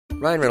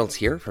Ryan Reynolds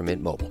here from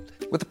Mint Mobile.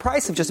 With the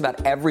price of just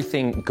about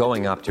everything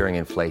going up during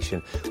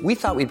inflation, we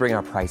thought we'd bring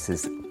our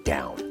prices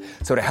down.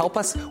 So to help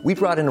us, we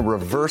brought in a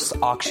reverse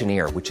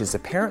auctioneer, which is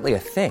apparently a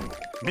thing.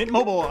 Mint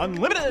Mobile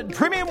Unlimited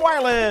Premium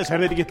Wireless. How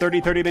to get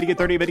 30, 30, bit to get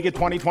 30, bit to get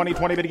 20, 20,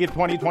 20, bit to get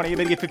 20, 20,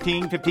 bit to get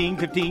 15, 15,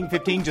 15,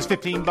 15, just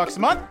 $15 a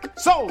month?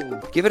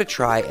 Sold! Give it a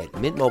try at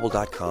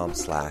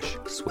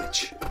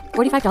mintmobile.com/switch.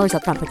 $45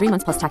 up front for 3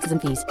 months plus taxes and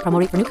fees. Promo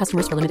rate for new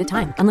customers for limited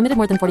time. Unlimited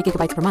more than 40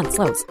 gigabytes per month.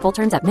 Slows full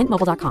terms at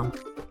mintmobile.com.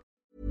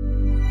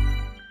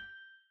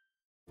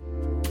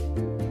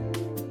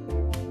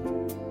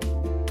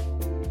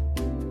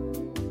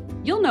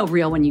 You'll know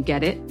real when you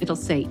get it. It'll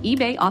say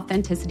eBay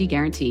Authenticity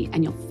Guarantee,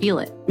 and you'll feel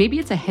it. Maybe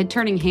it's a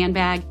head-turning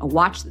handbag, a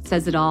watch that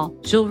says it all,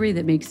 jewelry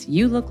that makes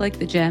you look like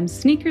the gem,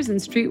 sneakers and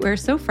streetwear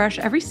so fresh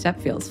every step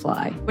feels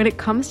fly. When it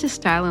comes to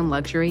style and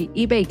luxury,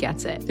 eBay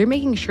gets it. They're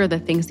making sure the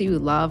things that you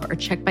love are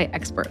checked by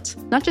experts.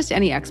 Not just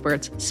any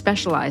experts,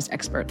 specialized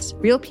experts.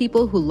 Real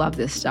people who love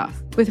this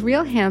stuff. With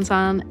real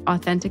hands-on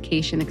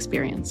authentication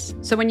experience.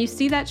 So when you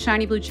see that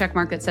shiny blue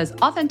checkmark that says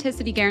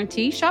Authenticity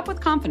Guarantee, shop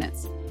with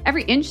confidence.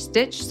 Every inch,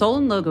 stitch, sole,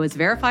 and logo is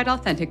verified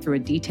authentic through a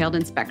detailed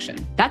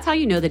inspection. That's how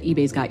you know that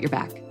eBay's got your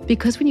back.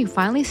 Because when you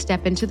finally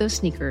step into those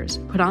sneakers,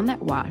 put on that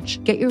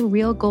watch, get your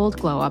real gold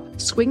glow up,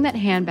 swing that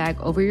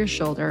handbag over your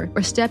shoulder,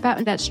 or step out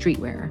in that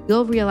streetwear,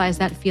 you'll realize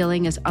that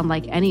feeling is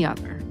unlike any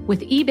other.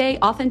 With eBay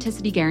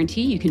Authenticity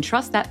Guarantee, you can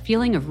trust that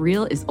feeling of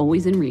real is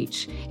always in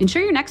reach.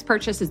 Ensure your next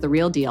purchase is the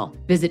real deal.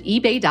 Visit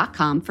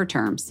ebay.com for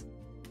terms.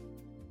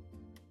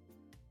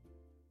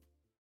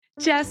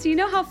 Jess, you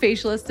know how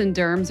facialists and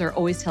derms are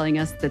always telling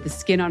us that the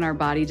skin on our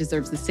body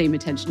deserves the same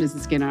attention as the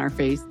skin on our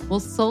face? Well,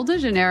 Sol de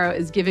Janeiro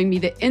is giving me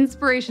the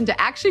inspiration to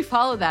actually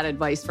follow that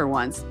advice for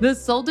once. The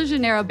Sol de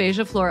Janeiro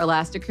Beija Flor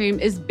Elastic Cream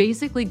is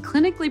basically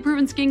clinically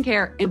proven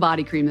skincare and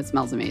body cream that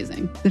smells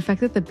amazing. The fact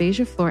that the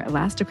Beija Flor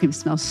Elastic Cream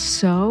smells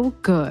so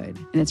good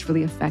and it's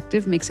really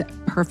effective makes it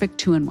perfect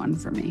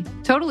 2-in-1 for me.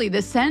 Totally.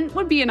 The scent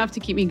would be enough to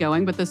keep me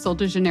going, but the Sol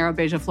de Janeiro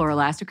Beija Flor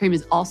Elastic Cream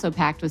is also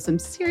packed with some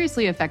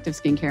seriously effective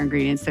skincare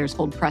ingredients. There's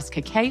cold pressed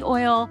cacao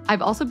oil.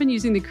 I've also been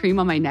using the cream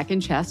on my neck and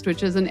chest,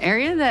 which is an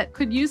area that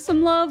could use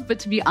some love, but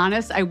to be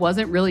honest, I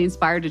wasn't really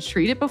inspired to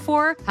treat it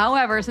before.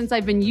 However, since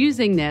I've been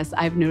using this,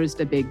 I've noticed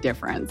a big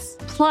difference.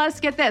 Plus,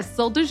 get this,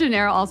 Sol de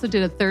Janeiro also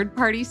did a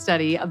third-party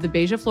study of the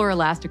Beija Flor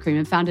Elastic Cream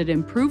and found it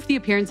improved the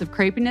appearance of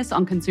crepiness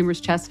on consumers'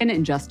 chest skin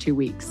in just 2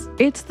 weeks.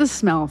 It's the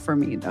smell for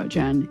me though,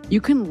 Jen.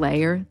 You can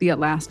layer the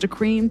Elastic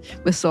Cream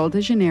with Sol de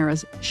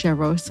Janeiro's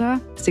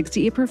Cheirosa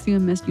 68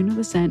 perfume mist. You know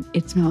the scent.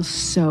 It smells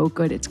so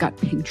good. It's got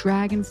pink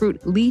dragon fruit,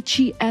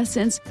 lychee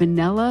essence,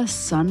 vanilla,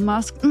 sun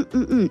musk,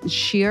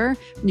 sheer.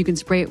 You can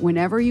spray it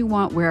whenever you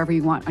want, wherever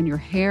you want, on your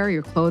hair,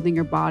 your clothing,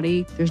 your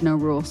body. There's no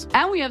rules.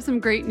 And we have some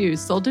great news.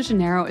 Sol de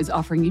Janeiro is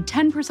offering you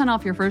 10%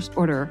 off your first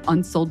order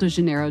on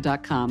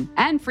soldejaneiro.com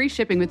and free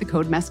shipping with the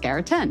code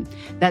MASCARA10.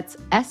 That's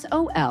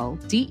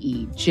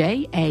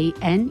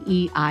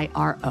SOLDEJANEIRO,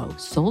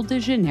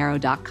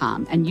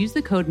 soldejaneiro.com, and use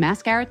the code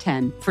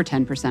MASCARA10 for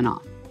 10%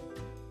 off.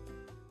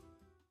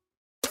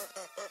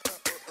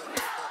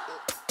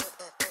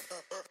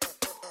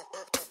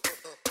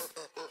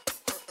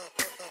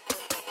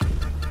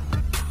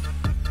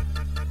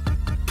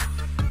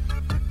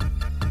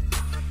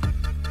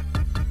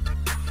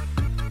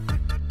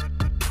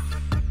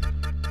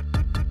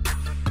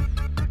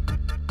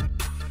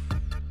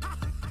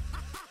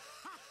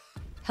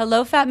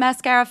 Hello, Fat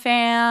Mascara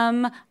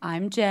fam.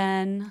 I'm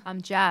Jen.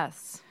 I'm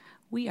Jess.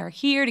 We are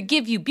here to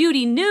give you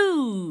beauty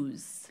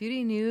news.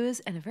 Beauty news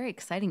and a very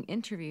exciting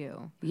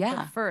interview. Yeah.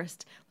 But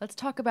first, let's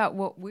talk about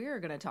what we're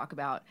going to talk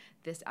about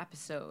this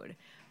episode.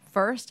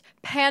 First,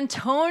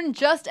 Pantone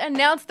just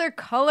announced their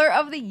color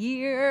of the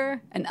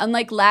year. And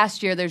unlike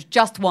last year, there's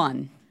just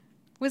one.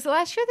 Was it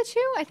last year the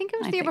two? I think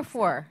it was the year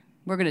before. So.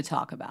 We're going to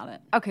talk about it.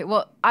 Okay,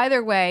 well,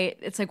 either way,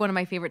 it's like one of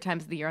my favorite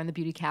times of the year on the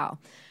Beauty Cow.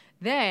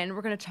 Then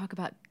we're going to talk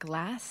about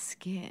glass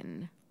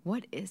skin.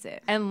 What is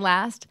it? And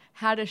last,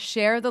 how to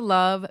share the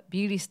love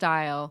beauty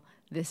style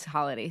this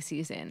holiday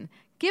season.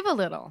 Give a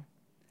little.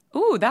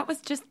 Ooh, that was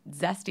just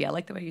zesty. I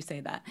like the way you say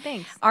that.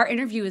 Thanks. Our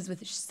interview is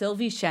with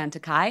Sylvie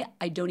Chantecaille.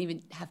 I don't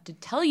even have to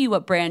tell you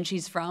what brand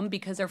she's from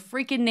because her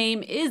freaking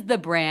name is the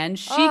brand.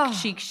 Chic,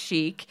 chic,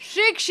 chic.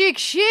 Chic, chic,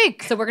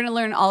 chic. So we're going to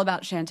learn all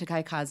about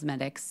Chantecaille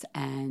cosmetics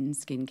and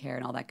skincare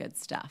and all that good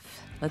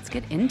stuff. Let's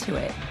get into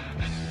it.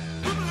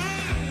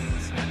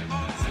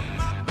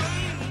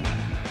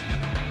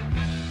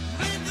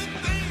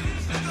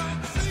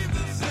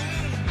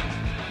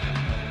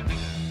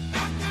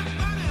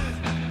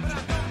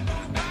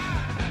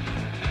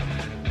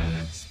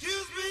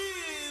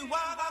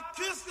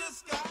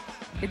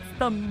 It's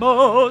the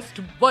most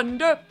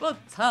wonderful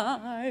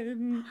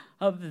time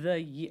of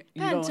the year.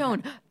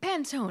 Pantone.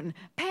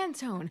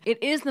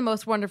 It is the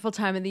most wonderful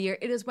time of the year.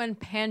 It is when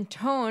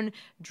Pantone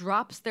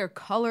drops their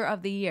color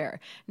of the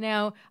year.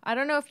 Now, I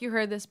don't know if you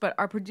heard this, but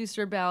our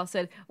producer Belle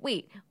said,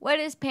 wait, what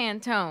is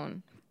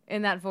Pantone?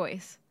 in that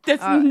voice.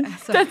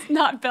 That's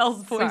not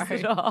Belle's voice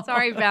Sorry. at all.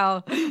 Sorry,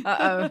 Belle.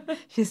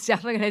 She's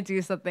definitely gonna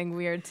do something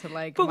weird to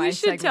like But my we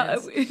should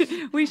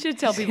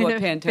tell people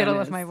what Pantone fiddle is.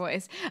 with my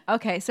voice.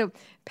 Okay, so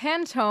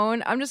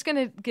Pantone. I'm just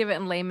gonna give it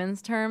in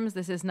layman's terms.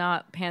 This is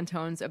not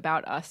Pantone's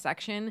About Us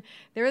section.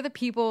 They're the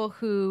people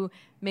who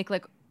make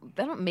they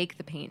don't make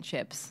the paint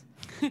chips.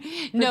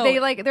 No, they're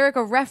like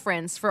a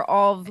reference for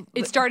all.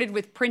 It started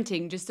with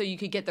printing, just so you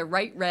could get the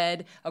right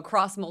red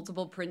across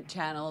multiple print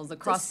channels,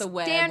 across the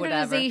web,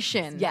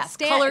 standardization. whatever. Yes,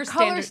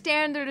 color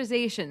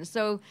standardization.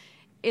 So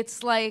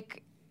it's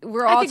like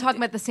we're all talking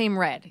about the same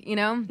red, you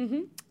know?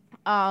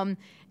 Mm-hmm.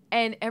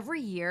 And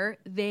every year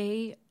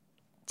they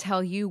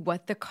tell you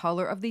what the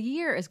color of the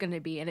year is going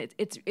to be, and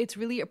it's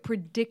really a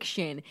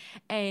prediction,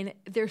 and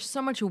there's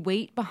so much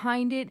weight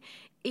behind it.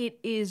 It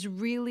is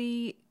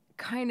really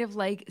kind of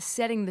like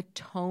setting the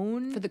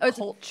tone for the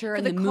culture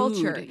and the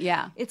culture. Mood.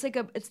 Yeah, it's like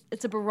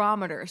it's a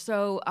barometer.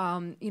 So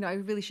I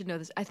really should know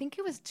this. I think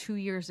it was 2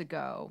 years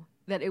ago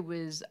that it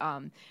was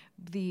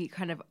the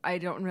kind of, I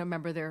don't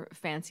remember their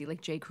fancy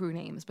like J. Crew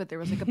names, but there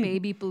was like a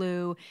baby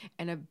blue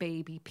and a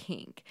baby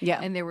pink. Yeah,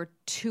 and there were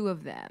two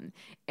of them,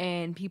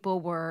 and people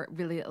were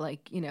really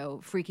like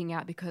freaking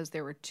out because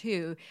there were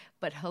two.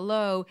 But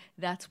hello,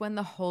 that's when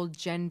the whole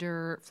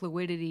gender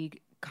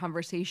fluidity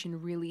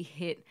conversation really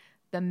hit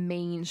the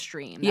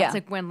mainstream. That's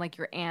like when like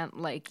your aunt,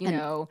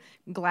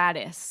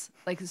 Gladys,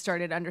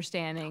 started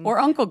understanding, or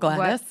Uncle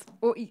Gladys,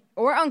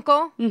 or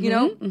Uncle,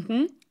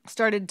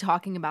 started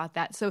talking about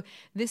that. So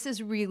this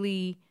is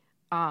really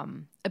a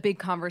big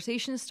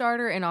conversation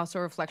starter and also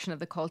a reflection of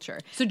the culture.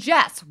 So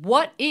Jess,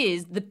 what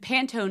is the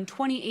Pantone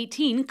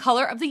 2018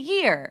 color of the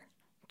year?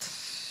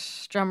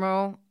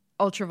 Drumroll: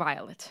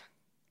 ultraviolet.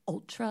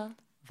 Ultraviolet.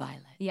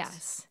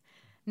 Yes.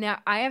 Now,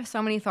 I have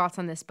so many thoughts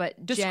on this,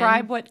 but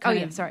describe what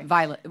kind of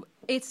violet.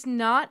 It's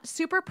not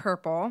super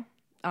purple.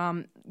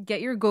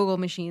 Get your Google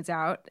machines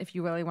out if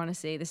you really want to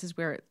see. This is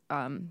where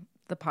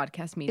the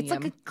podcast medium. It's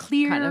like a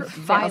clear kind of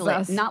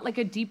violet, not like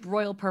a deep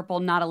royal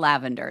purple, not a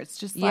lavender. It's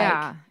just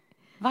like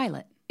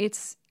violet.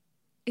 It's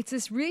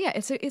this really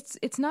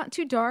it's not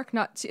too dark.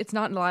 It's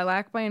not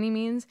lilac by any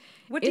means.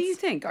 What do you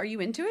think? Are you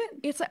into it?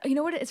 It's like, you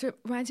know what? It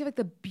reminds me of like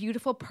the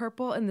beautiful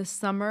purple in the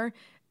summer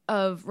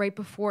of right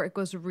before it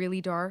goes really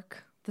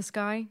dark. The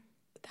sky.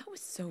 That was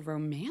so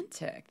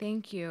romantic.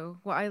 Thank you.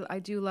 Well, I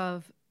do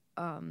love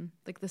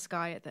the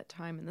sky at that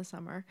time in the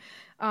summer.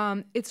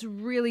 It's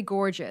really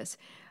gorgeous.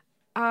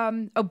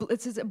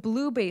 It's a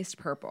blue-based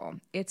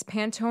purple. It's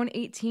Pantone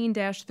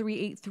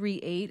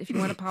 18-3838 if you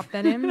want to pop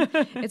that in.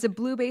 It's a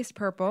blue-based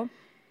purple.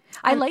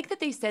 I like that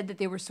they said that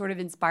they were sort of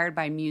inspired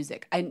by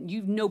music.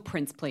 And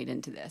Prince played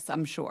into this,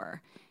 I'm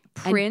sure.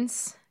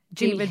 Prince.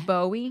 David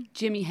Bowie.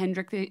 Jimi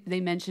Hendrix, they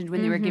mentioned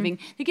when they were they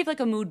give like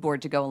a mood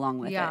board to go along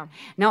with it.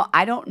 Now,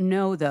 I don't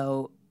know,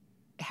 though,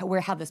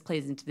 how this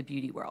plays into the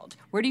beauty world.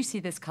 Where do you see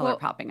this color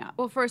popping up?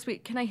 Well, first,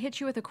 can I hit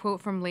you with a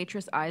quote from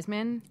Latrice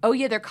Eisman? Oh,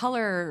 yeah, their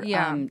color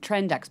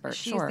trend expert.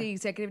 She's the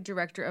executive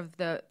director of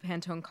the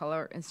Pantone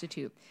Color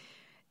Institute.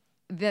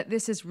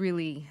 This is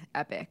really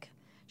epic.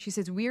 She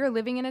says, "We are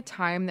living in a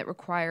time that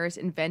requires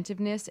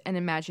inventiveness and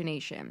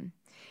imagination.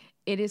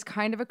 It is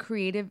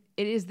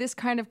this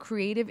kind of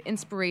creative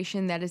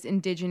inspiration that is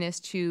indigenous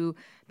to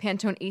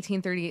Pantone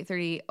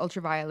 18-3838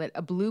 Ultraviolet,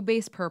 a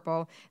blue-based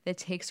purple that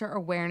takes our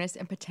awareness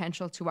and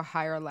potential to a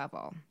higher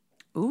level."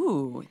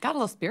 Ooh, got a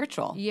little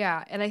spiritual.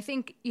 Yeah, and I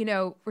think,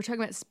 we're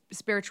talking about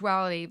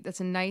spirituality. That's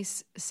a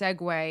nice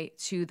segue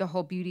to the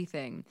whole beauty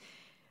thing.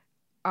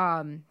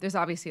 There's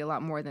obviously a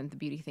lot more than the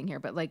beauty thing here,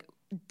 but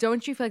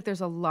don't you feel like there's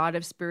a lot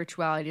of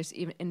spirituality just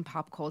even in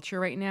pop culture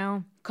right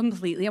now?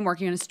 Completely. I'm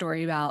working on a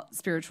story about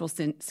spiritual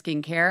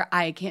skincare.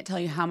 I can't tell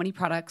you how many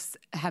products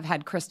have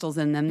had crystals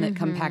in them that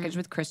come packaged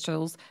with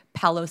crystals.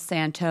 Palo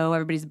Santo,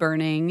 everybody's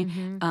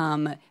burning.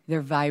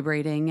 They're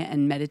vibrating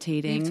and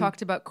meditating. You've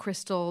talked about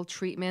crystal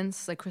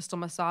treatments, like crystal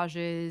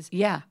massages.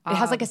 Yeah. It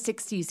has like a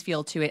 60s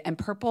feel to it. And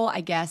purple,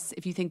 I guess,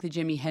 if you think the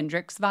Jimi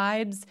Hendrix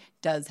vibes,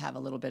 does have a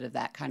little bit of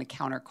that kind of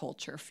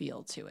counterculture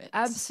feel to it.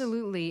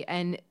 Absolutely.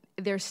 And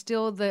there's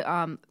still the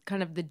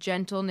kind of the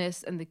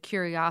gentleness and the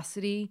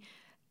curiosity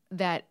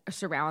that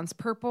surrounds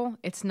purple.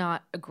 It's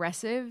not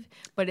aggressive,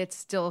 but it's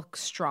still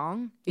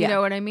strong. You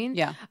know what I mean?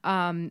 Yeah.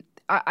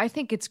 I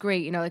think it's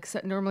great.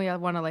 Normally I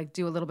want to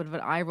do a little bit of an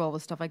eye roll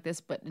with stuff like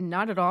this, but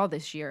not at all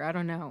this year. I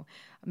don't know.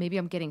 Maybe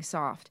I'm getting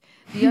soft.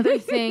 The other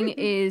thing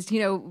is,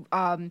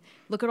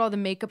 look at all the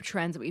makeup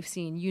trends that we've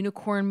seen.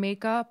 Unicorn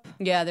makeup.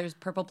 Yeah, there's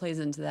purple plays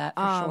into that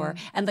for sure.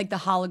 And the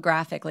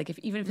holographic,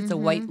 even if it's a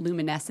white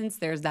luminescence,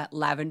 there's that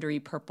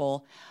lavendery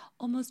purple,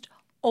 almost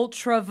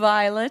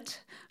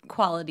ultraviolet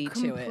quality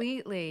to it.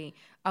 Completely.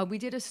 We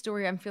did a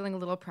story. I'm feeling a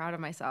little proud of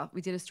myself.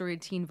 We did a story in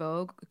Teen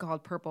Vogue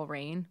called Purple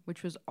Rain,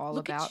 which was all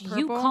about purple.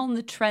 You calling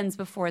the trends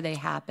before they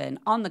happen,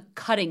 on the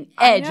cutting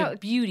edge of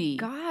beauty.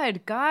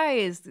 God,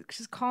 guys,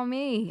 just call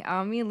me.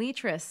 Me and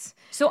Latrice.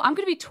 So I'm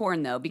going to be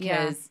torn, though,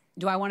 because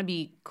do I want to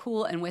be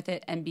cool and with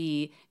it and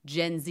be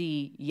Gen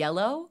Z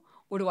yellow,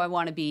 or do I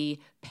want to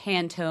be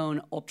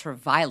Pantone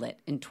Ultraviolet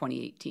in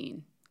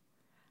 2018?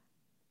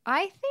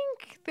 I think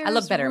think there's I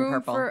look better in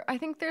room purple. I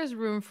think there's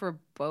room for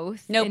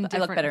both. Nope, in I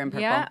look better in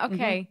purple. Yeah,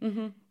 okay.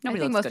 Nobody I think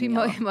looks most good in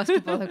people yellow. most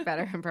people look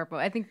better in purple.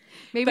 I think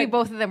maybe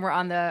both of them were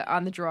on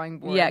the drawing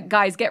board. Yeah,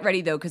 guys, get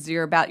ready though, because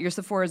your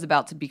Sephora is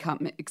about to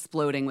become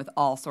exploding with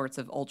all sorts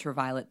of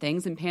ultraviolet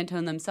things. And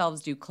Pantone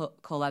themselves do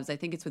collabs. I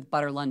think it's with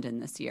Butter London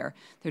this year.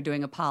 They're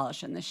doing a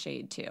polish in this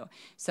shade too.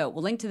 So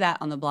we'll link to that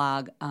on the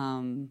blog.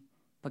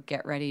 But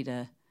get ready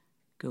to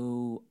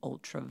go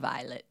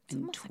ultraviolet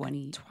in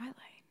 20. Twilight.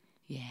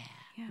 Yeah,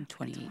 in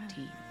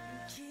 2018.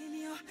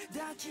 君を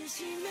抱き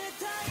しめ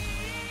たい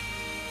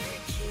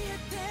消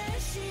えて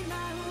しまう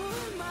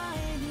前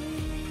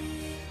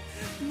に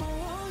もう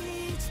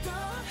一度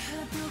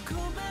ど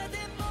こまで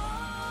も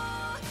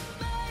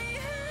舞い上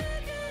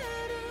が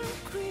る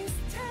クリス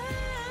タ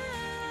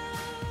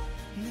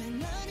ルね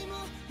何も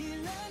い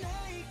らな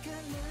いか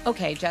ら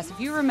Okay, Jess, if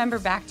you remember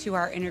back to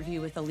our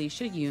interview with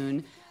Alicia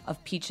Yoon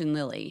of Peach and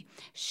Lily,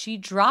 she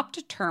dropped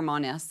a term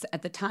on us.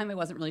 At the time, I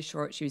wasn't really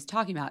sure what she was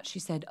talking about. She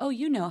said, oh,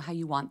 you know how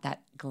you want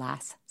that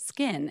glass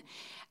skin.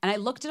 And I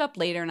looked it up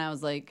later and I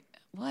was like,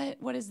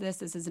 what is this?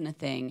 This isn't a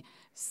thing.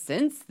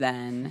 Since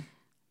then,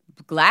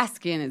 glass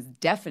skin is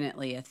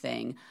definitely a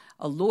thing.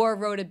 Allure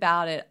wrote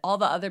about it. All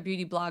the other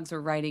beauty blogs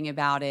are writing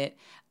about it.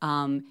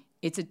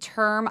 It's a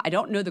term. I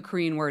don't know the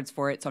Korean words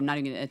for it, so I'm not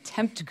even going to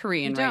attempt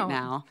Korean right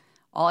now.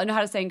 All I know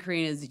how to say in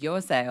Korean is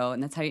 "yoaseo,"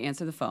 and that's how you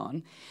answer the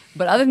phone.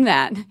 But other than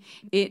that,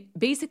 it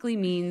basically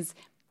means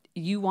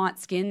you want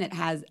skin that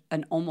has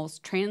an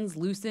almost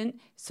translucent,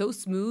 so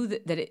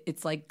smooth that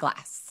it's like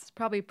glass. It's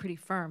probably pretty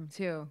firm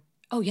too.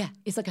 Oh, yeah.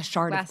 It's like a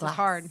shard Glass of glass. is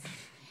hard.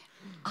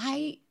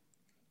 I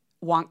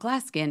want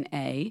glass skin,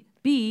 A.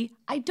 B,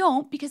 I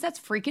don't because that's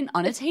freaking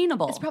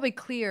unattainable. It's probably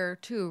clear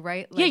too,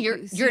 right? yeah, Like,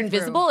 you're see-through.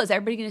 invisible. Is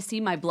everybody going to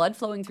see my blood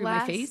flowing through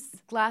my face?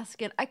 Glass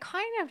skin. I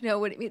kind of know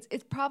what it means.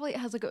 It probably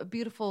has like a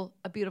beautiful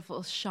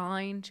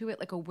shine to it,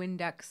 like a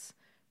Windex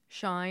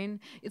shine.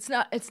 It's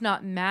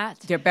not matte.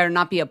 There better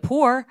not be a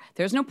pore.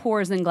 There's no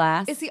pores in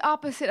glass. It's the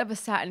opposite of a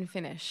satin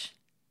finish.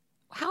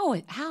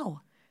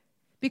 How?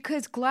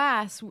 Because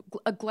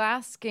a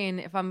glass skin,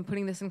 if I'm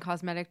putting this in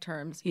cosmetic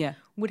terms, Yeah.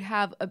 would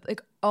have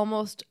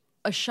almost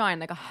a shine,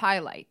 like a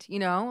highlight, you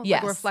know?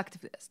 Yes. Like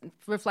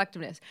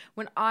reflectiveness.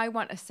 When I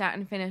want a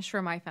satin finish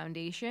for my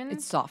foundation,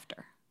 It's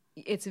softer.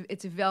 it's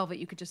a velvet.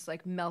 You could just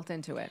like melt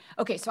into it.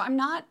 Okay, so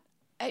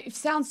it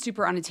sounds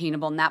super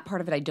unattainable, and that part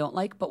of it I don't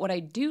like. But what I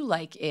do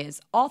like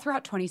is all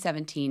throughout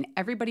 2017,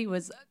 everybody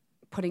was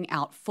putting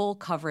out full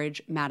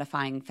coverage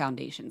mattifying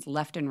foundations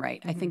left and right.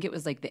 I think it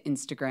was like the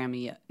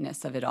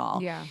Instagram-ness of it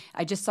all. Yeah.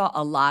 I just saw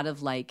a lot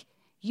of like,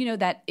 you know,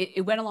 that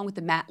it went along with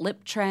the matte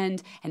lip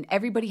trend, and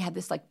everybody had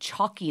this like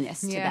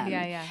chalkiness to them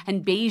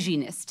and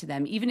beiginess to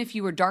them. Even if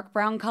you were dark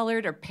brown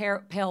colored or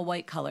pale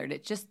white colored,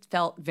 it just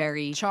felt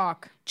very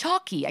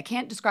chalky. I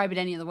can't describe it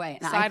any other way.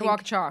 And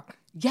Sidewalk chalk.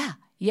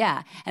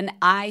 Yeah. And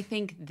I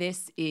think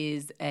this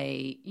is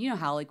you know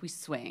how like we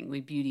swing,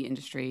 we beauty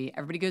industry,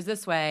 everybody goes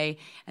this way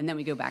and then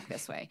we go back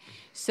this way.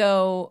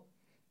 So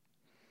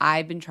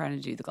I've been trying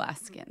to do the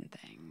glass skin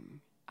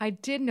thing. I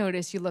did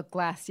notice you looked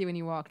glassy when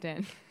you walked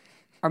in.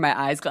 Are my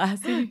eyes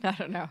glassy? I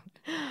don't know.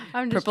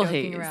 I'm just Purple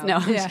joking haze. around. No,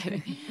 I'm just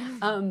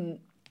kidding.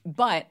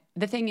 But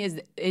the thing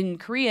is, in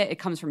Korea, it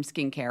comes from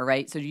skincare,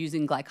 right? So you're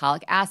using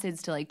glycolic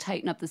acids to like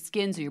tighten up the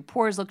skin so your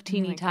pores look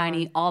teeny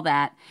tiny, all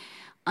that.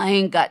 I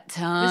ain't got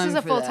time. This is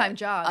a for full-time that.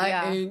 job.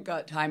 I ain't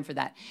got time for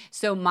that.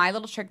 So my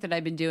little trick that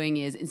I've been doing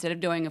is instead of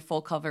doing a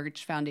full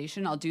coverage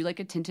foundation, I'll do like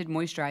a tinted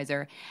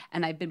moisturizer,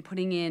 and I've been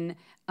putting in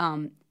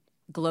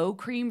Glow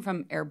Cream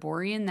from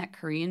Herborian, that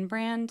Korean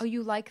brand. Oh,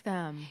 you like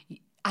them?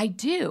 I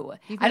do.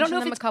 You've I don't know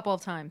if them it's a couple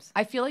of times.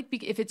 I feel like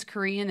if it's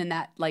Korean and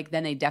that, like,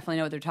 then they definitely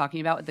know what they're talking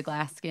about with the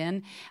glass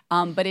skin.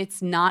 But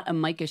it's not a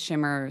mica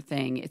shimmer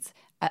thing. It's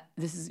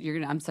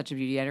I'm such a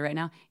beauty editor right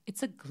now.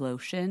 It's a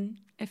glotion,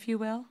 if you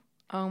will.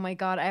 Oh my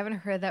God, I haven't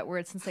heard that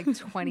word since like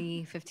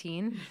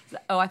 2015.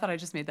 Oh, I thought I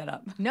just made that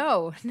up.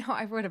 No,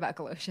 I wrote about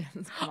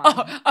Glotions. Come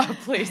on. Oh,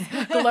 please.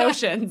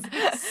 Glotions.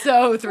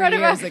 So 3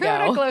 years ago. I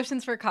wrote about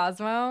Glotions for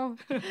Cosmo.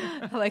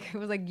 Like it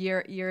was like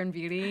year in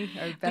beauty.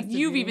 Or best of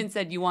You've beauty. even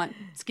said you want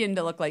skin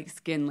to look like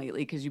skin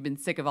lately because you've been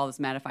sick of all this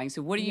mattifying.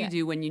 So what do you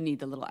do when you need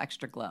the little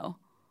extra glow?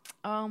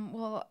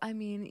 Well, I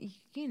mean,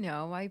 you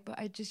know,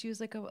 I just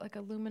use like a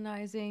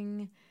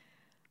luminizing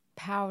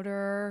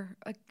powder.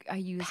 Like I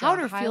use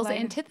Powder a feels the highlighter.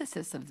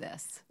 antithesis of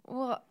this.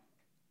 Well,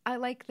 I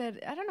like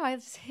that. I don't know. I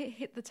just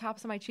hit the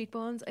tops of my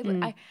cheekbones.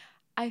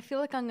 I feel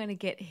like I'm gonna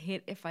get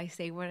hit if I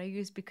say what I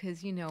use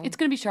because you know It's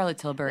going to be Charlotte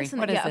Tilbury. Listen,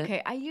 What is it?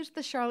 Okay. I used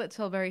the Charlotte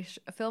Tilbury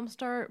Film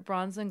Star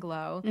Bronze and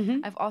Glow.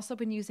 I've also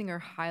been using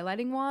her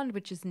highlighting wand,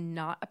 which is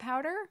not a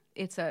powder.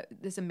 It's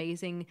this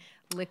amazing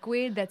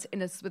liquid that's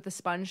with a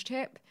sponge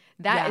tip.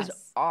 That is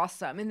Yes.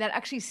 awesome, and that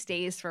actually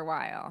stays for a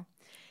while.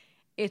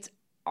 It's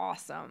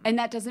awesome. And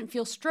that doesn't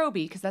feel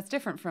stroby because that's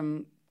different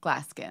from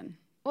glass skin.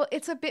 Well,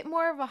 it's a bit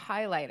more of a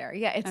highlighter.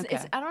 Yeah, it's Okay.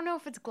 I don't know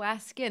if it's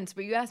glass skins,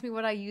 but you asked me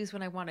what I use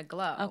when I want to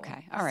glow.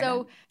 Okay, all right.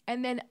 So,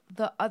 and then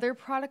the other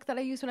product that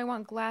I use when I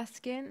want glass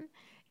skin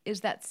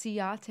is that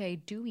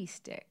Ciate Dewy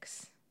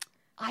Sticks.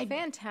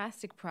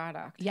 Fantastic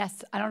product.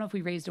 Yes, I don't know if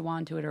we raised a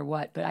wand to it or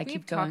what, but I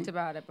keep going. We've talked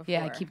about it before.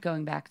 Yeah, I keep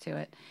going back to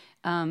it.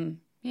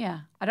 Yeah,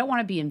 I don't want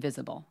to be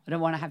invisible. I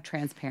don't want to have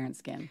transparent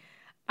skin.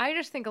 I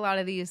just think a lot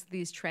of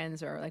these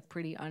trends are like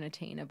pretty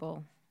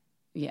unattainable.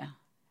 Yeah,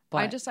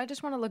 I just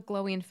want to look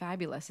glowy and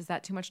fabulous. Is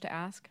that too much to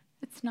ask?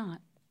 It's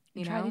not.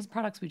 You try know? these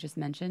products we just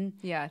mentioned.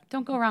 Yeah.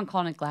 Don't go around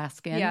calling it glass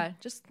skin. Yeah,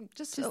 just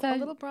a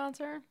little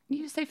bronzer.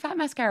 You just say Fat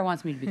Mascara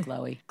wants me to be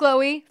glowy.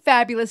 Glowy,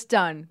 fabulous,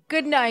 done.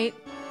 Good night.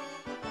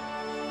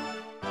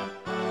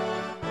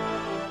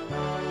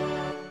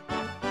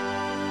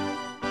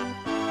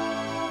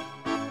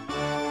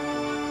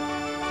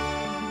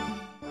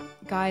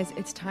 Guys,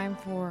 it's time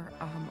for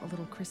a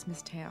little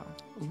Christmas tale.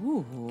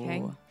 Ooh.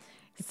 Okay.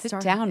 Sit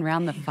down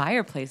around the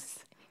fireplace.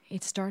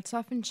 It starts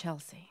off in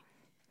Chelsea.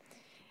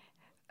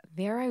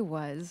 There I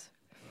was,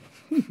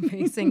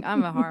 facing.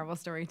 I'm a horrible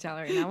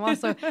storyteller, and I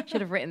also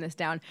should have written this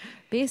down.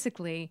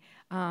 Basically,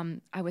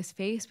 I was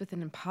faced with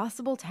an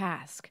impossible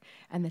task,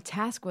 and the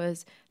task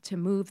was to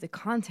move the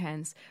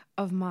contents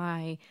of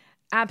my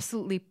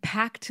absolutely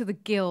packed to the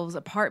gills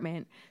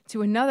apartment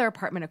to another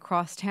apartment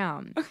across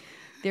town.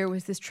 There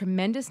was this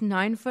tremendous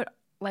 9-foot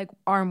like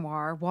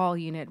armoire, wall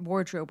unit,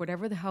 wardrobe,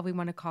 whatever the hell we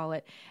want to call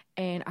it.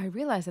 And I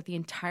realized that the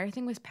entire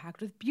thing was packed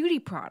with beauty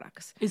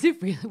products. Is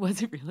it really?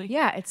 Was it really?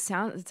 Yeah, it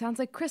sounds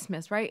like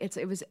Christmas, right?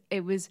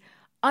 It was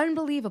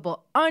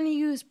unbelievable,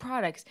 unused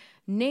products,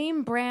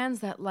 name brands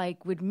that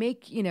like would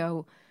make,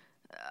 a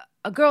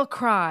girl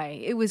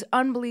cry. It was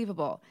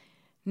unbelievable.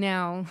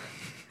 Now,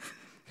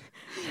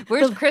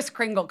 where's Kris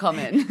Kringle come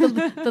in?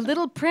 the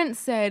little prince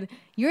said,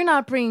 "You're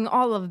not bringing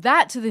all of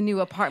that to the new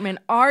apartment,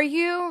 are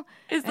you?"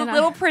 Is the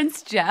little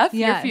prince Jeff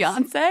your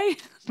fiance?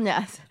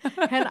 Yes.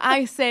 And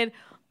I said,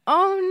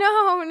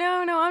 "Oh,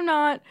 no, I'm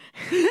not."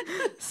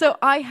 So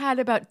I had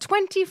about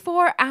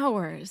 24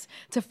 hours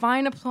to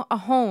find a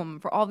home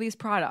for all these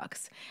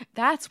products.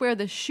 That's where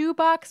the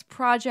Shoebox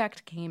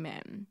Project came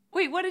in.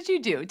 Wait, what did you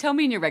do? Tell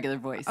me in your regular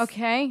voice.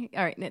 Okay.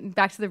 All right.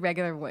 Back to the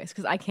regular voice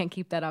because I can't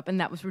keep that up.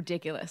 And that was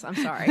ridiculous. I'm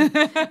sorry.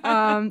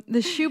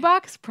 The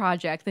Shoebox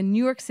Project, the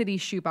New York City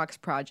Shoebox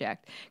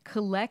Project,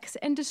 collects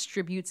and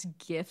distributes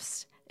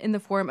gifts in the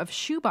form of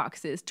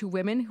shoeboxes to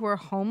women who are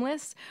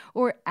homeless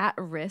or at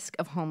risk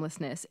of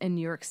homelessness in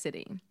New York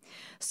City.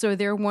 So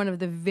they're one of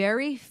the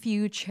very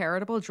few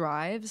charitable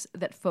drives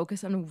that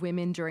focus on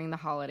women during the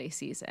holiday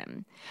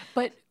season.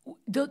 But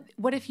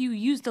what if you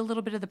used a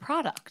little bit of the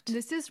product?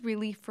 This is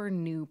really for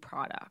new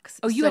products.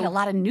 Oh, you had a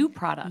lot of new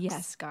products.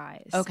 Yes,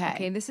 guys.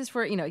 Okay. This is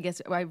for, I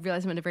guess I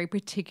realize I'm in a very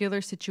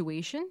particular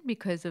situation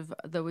because of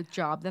the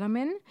job that I'm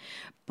in.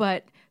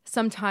 But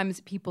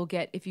sometimes people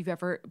get, if you've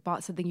ever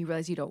bought something you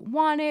realize you don't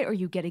want it, or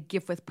you get a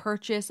gift with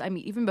purchase. I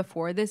mean, even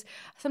before this,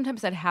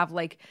 sometimes I'd have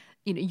like,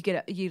 you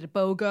get a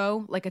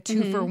BOGO, like a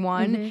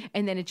 2-for-1,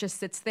 and then it just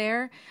sits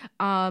there.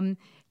 And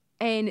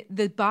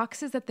the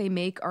boxes that they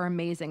make are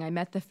amazing. I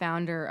met the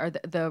founder, or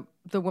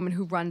the woman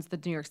who runs the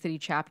New York City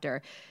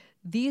chapter.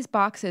 These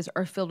boxes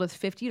are filled with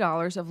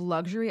 $50 of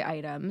luxury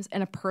items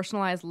and a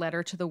personalized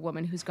letter to the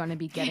woman who's going to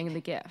be getting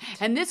the gift.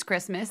 And this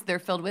Christmas, they're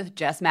filled with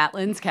Jess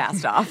Matlin's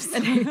cast-offs.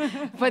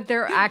 But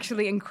they're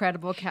actually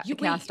incredible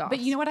cast-offs. But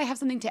you know what? I have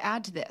something to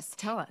add to this.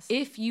 Tell us.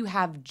 If you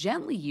have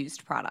gently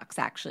used products,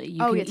 actually, you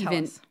can tell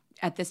even, us.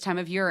 At this time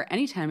of year or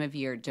any time of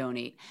year,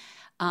 donate.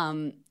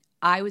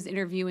 I was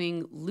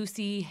interviewing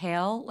Lucy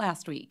Hale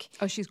last week.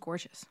 Oh, she's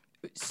gorgeous.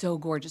 So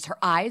gorgeous. Her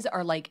eyes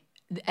are like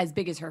as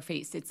big as her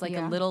face. It's like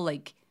a little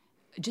like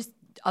just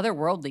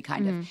otherworldly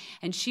kind of.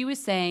 And she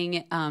was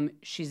saying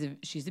she's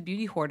a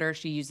beauty hoarder.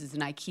 She uses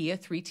an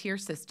IKEA 3-tier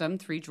system,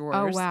 3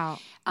 drawers. Oh, wow.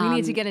 We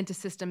need to get into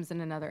systems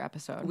in another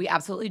episode. We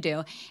absolutely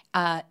do.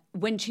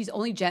 When she's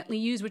only gently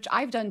used, which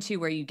I've done too,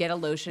 where you get a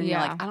lotion and you're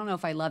like, I don't know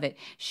if I love it.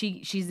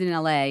 She's in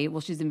LA.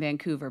 Well, she's in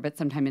Vancouver, but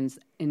sometimes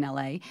in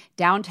LA.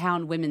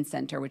 Downtown Women's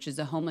Center, which is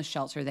a homeless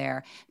shelter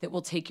there, that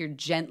will take your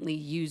gently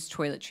used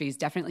toiletries.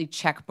 Definitely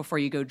check before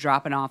you go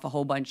dropping off a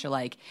whole bunch of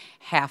like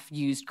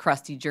half-used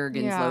crusty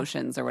Jergens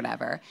lotions or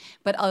whatever.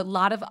 But a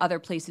lot of other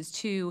places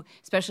too,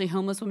 especially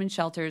homeless women's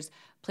shelters,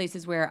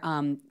 places where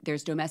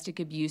there's domestic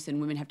abuse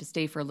and women have to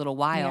stay for a little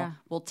while,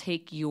 will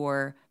take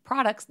your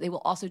products. They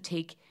will also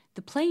take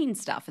the plain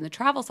stuff and the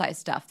travel size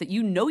stuff that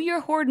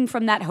you're hoarding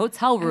from that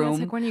hotel room. And it's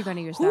like, when are you going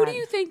to use Who that? do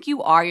you think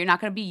you are? You're not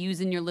going to be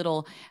using your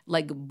little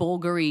like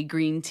Bulgari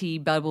green tea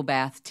bubble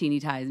bath teeny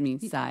tiny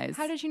size.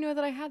 How did you know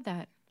that I had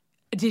that?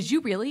 Did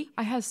you really?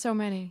 I have so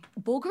many.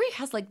 Bulgari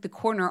has like the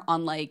corner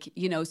on like,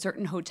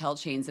 certain hotel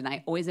chains, and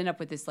I always end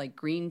up with this like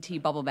green tea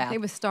bubble bath. It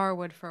was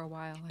Starwood for a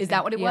while. Is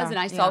that what it was? And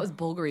I saw it was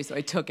Bulgari, so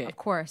I took it. Of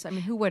course. I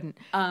mean, who wouldn't?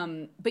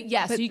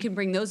 So you can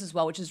bring those as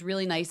well, which is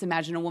really nice.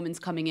 Imagine a woman's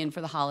coming in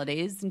for the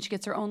holidays and she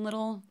gets her own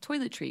little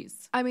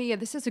toiletries. I mean,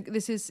 this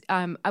is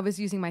I was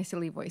using my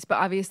silly voice, but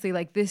obviously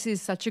like this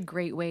is such a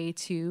great way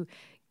to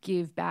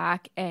give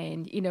back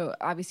and,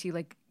 obviously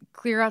like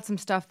clear out some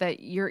stuff that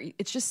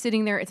it's just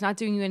sitting there. It's not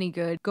doing you any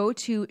good. Go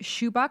to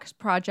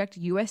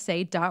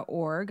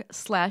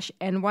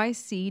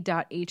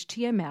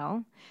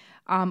shoeboxprojectusa.org/nyc.html.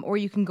 or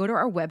you can go to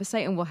our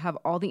website and we'll have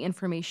all the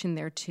information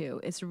there too.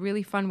 It's a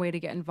really fun way to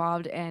get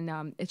involved,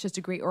 and it's just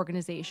a great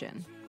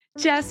organization.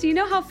 Jess, you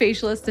know how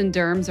facialists and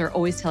derms are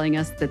always telling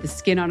us that the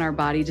skin on our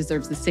body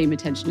deserves the same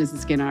attention as the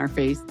skin on our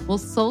face? Well,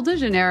 Sol de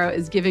Janeiro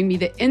is giving me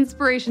the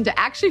inspiration to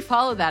actually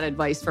follow that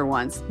advice for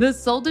once. The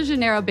Sol de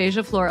Janeiro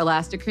Beija Flor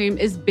Elastic Cream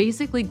is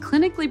basically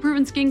clinically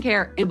proven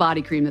skincare in a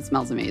body cream that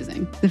smells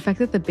amazing. The fact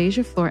that the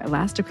Beija Flor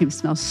Elastic Cream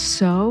smells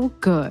so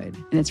good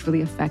and it's really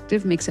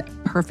effective makes it a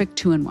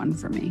perfect 2-in-1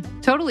 for me.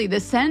 Totally.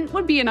 The scent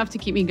would be enough to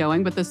keep me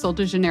going, but the Sol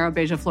de Janeiro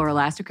Beija Flor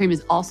Elastic Cream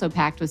is also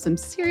packed with some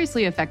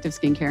seriously effective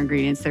skincare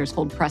ingredients. There's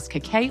cold pressed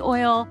cacao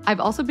oil. I've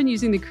also been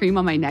using the cream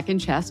on my neck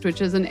and chest,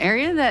 which is an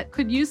area that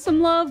could use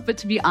some love, but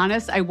to be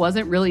honest, I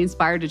wasn't really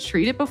inspired to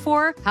treat it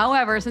before.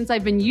 However, since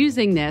I've been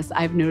using this,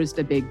 I've noticed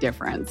a big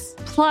difference.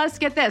 Plus,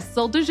 get this,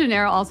 Sol de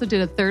Janeiro also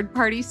did a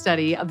third-party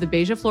study of the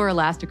Beija Flor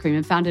Elastic Cream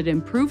and found it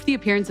improved the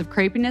appearance of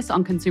crepiness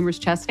on consumers'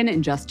 chest skin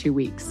in just 2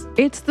 weeks.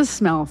 It's the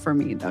smell for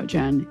me though,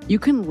 Jen. You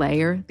can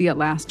layer the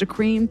Elastic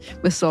Cream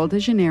with Sol de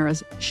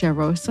Janeiro's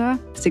Cheirosa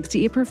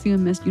 68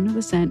 perfume mist. You know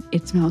the scent.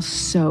 It smells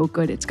so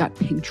good. It's got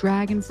pink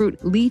dragon fruit,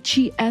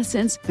 lychee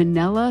essence,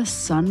 vanilla,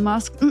 sun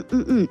musk,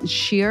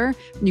 sheer.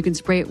 You can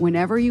spray it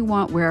whenever you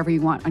want, wherever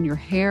you want, on your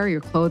hair, your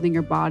clothing,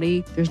 your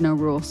body. There's no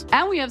rules.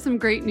 And we have some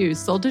great news.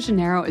 Sol de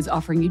Janeiro is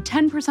offering you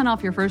 10%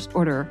 off your first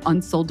order on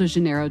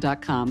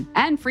soldejaneiro.com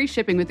and free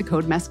shipping with the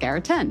code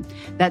MASCARA10.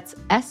 That's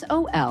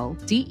SOLDEJANEIRO,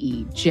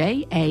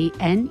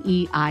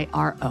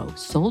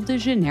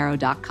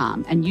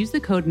 soldejaneiro.com, and use the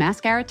code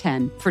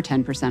MASCARA10 for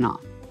 10% off.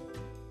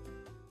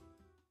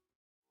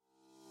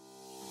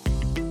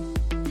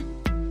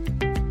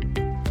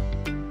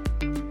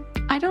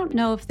 I don't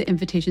know if the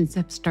invitations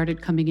have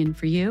started coming in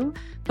for you,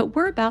 but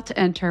we're about to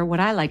enter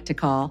what I like to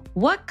call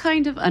what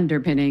kind of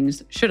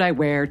underpinnings should I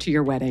wear to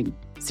your wedding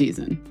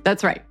season.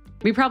 That's right.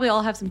 We probably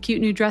all have some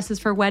cute new dresses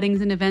for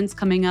weddings and events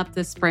coming up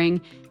this spring,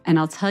 and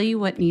I'll tell you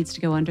what needs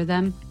to go under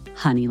them: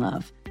 Honey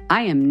Love.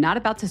 I am not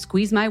about to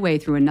squeeze my way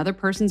through another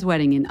person's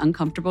wedding in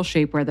uncomfortable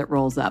shapewear that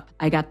rolls up.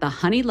 I got the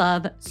Honey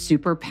Love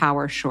Super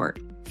Power Short.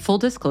 Full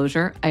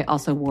disclosure, I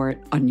also wore it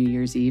on New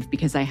Year's Eve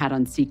because I had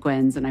on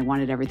sequins and I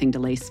wanted everything to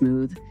lay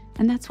smooth.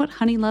 And that's what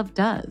Honey Love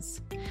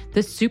does.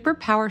 The Super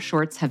Power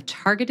Shorts have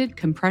targeted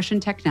compression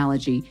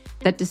technology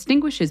that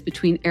distinguishes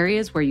between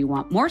areas where you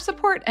want more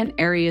support and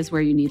areas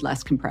where you need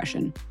less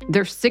compression.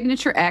 Their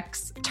Signature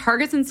X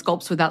targets and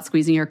sculpts without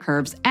squeezing your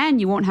curves, and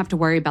you won't have to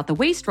worry about the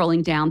waist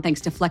rolling down thanks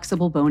to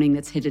flexible boning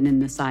that's hidden in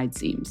the side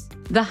seams.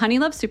 The Honey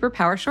Love Super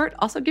Power Short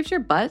also gives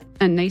your butt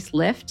a nice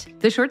lift.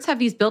 The shorts have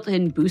these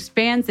built-in boost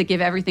bands that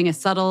give everything a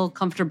subtle,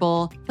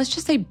 comfortable, let's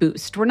just say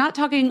boost. We're not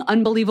talking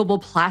unbelievable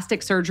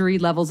plastic surgery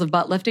levels of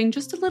butt lifting,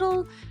 just a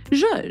little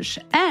zhuzh.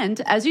 And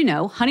as you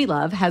know, Honey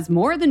Love has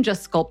more than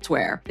just sculpt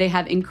wear. They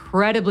have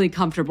incredibly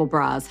comfortable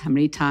bras. How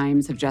many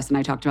times have Jess and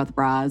I talked about the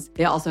bras?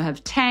 They also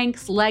have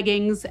tanks,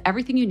 leggings,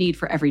 everything you need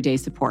for everyday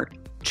support.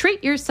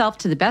 Treat yourself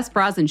to the best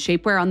bras and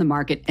shapewear on the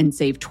market and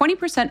save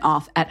 20%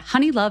 off at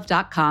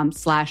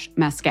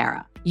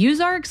honeylove.com/mascara.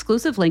 Use our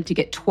exclusive link to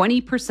get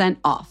 20%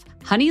 off.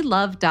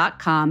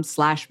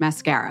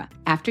 honeylove.com/mascara.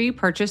 After you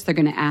purchase, they're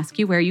going to ask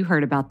you where you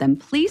heard about them.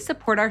 Please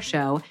support our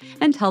show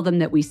and tell them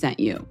that we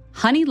sent you.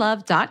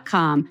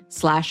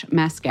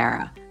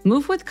 honeylove.com/mascara.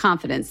 Move with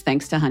confidence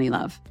thanks to Honey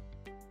Love.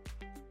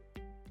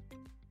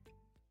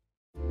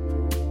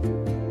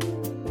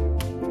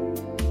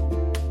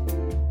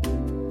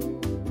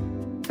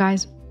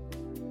 Guys,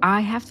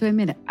 I have to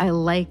admit it, I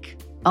like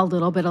a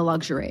little bit of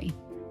luxury,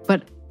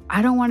 but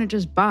I don't want to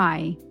just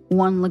buy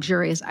one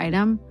luxurious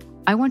item.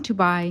 I want to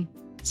buy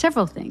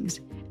several things.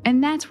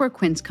 And that's where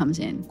Quince comes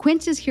in.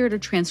 Quince is here to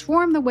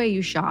transform the way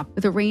you shop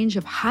with a range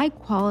of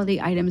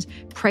high-quality items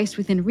priced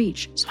within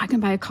reach, so I can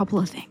buy a couple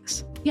of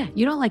things. Yeah,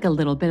 you don't like a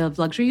little bit of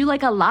luxury. You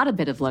like a lot of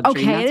bit of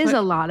luxury. Okay, it is a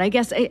lot. I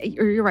guess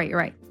you're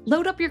right.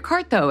 Load up your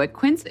cart, though. At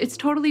Quince, it's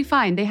totally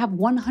fine. They have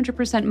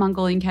 100%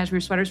 Mongolian cashmere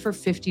sweaters for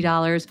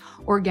 $50,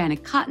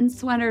 organic cotton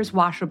sweaters,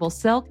 washable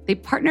silk. They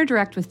partner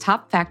direct with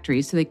top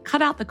factories, so they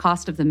cut out the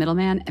cost of the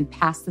middleman and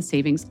pass the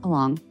savings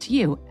along to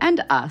you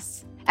and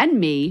us.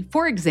 And me,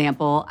 for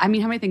example, how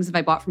many things have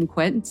I bought from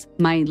Quince?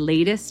 My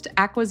latest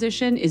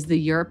acquisition is the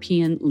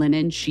European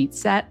linen sheet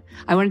set.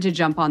 I wanted to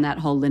jump on that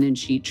whole linen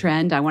sheet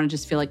trend. I want to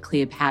just feel like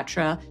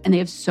Cleopatra. And they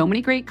have so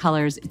many great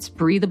colors. It's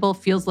breathable,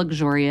 feels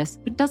luxurious,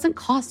 but doesn't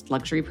cost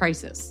luxury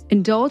prices.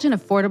 Indulge in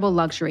affordable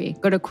luxury.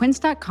 Go to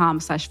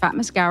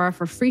quince.com/fatmascara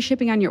for free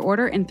shipping on your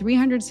order and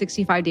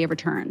 365-day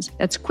returns.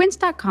 That's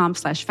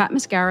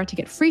quince.com/fatmascara to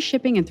get free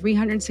shipping and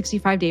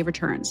 365-day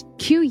returns.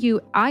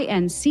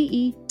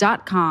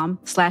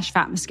 QUINCE.com/fatmascara.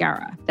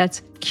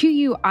 That's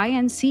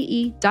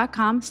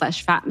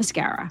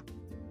QUINCE.com/fatmascara.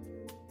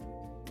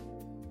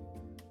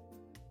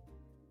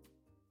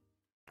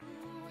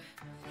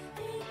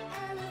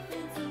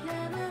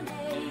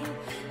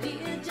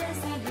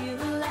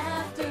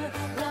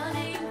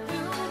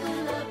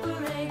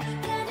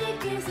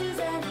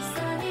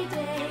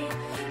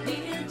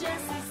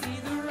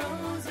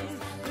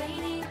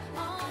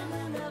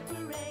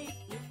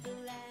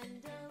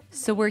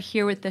 So we're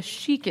here with the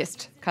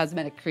chicest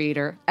cosmetic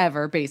creator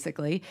ever,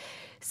 basically.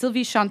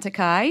 Sylvie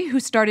Chantecaille,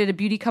 who started a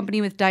beauty company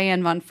with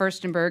Diane von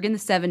Furstenberg in the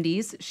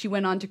 70s. She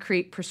went on to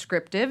create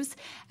Prescriptives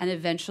and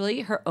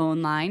eventually her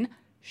own line,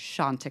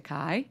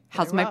 Chantecaille.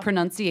 How's my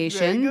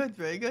pronunciation? Very good,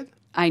 very good.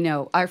 I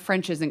know. Our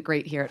French isn't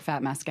great here at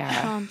Fat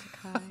Mascara.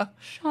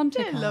 Chantecaille.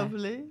 Very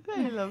lovely,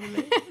 very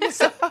lovely.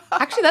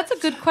 Actually, that's a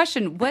good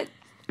question.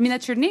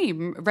 That's your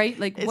name, right?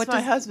 Like, It's my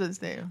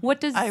husband's name.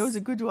 What does... I was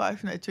a good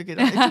wife and I took it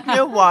on. It took me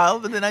a while,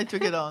 but then I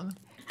took it on.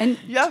 And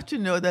you have to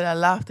know that I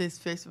laughed in his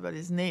face about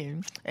his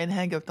name and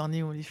hung up on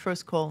him when he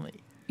first called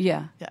me.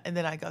 Yeah. Yeah, and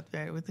then I got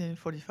married with him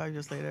 45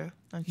 years later.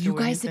 I'm still You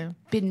wearing guys his have name.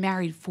 been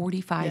married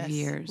 45 Yes,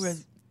 years. we're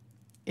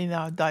in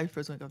our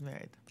diapers when we got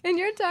married. In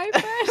your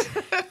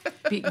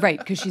diapers? Right,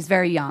 because she's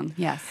very young,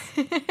 yes.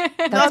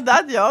 Not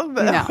that young,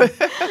 but No.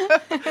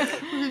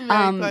 we've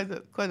been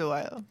married quite a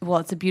while. Well,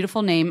 it's a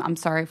beautiful name. I'm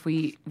sorry if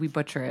we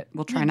butcher it.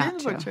 We'll try You not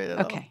didn't to. butcher it at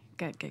all. Okay,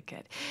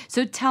 good.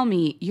 So tell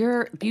me,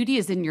 your beauty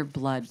is in your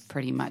blood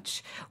pretty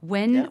much.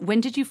 When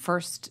did you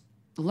first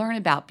learn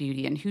about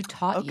beauty and who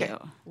taught you?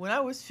 When I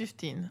was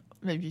 15,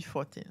 maybe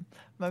 14,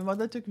 my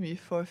mother took me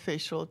for a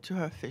facial to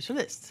her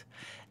facialist.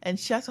 And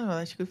she asked my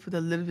mother if she could put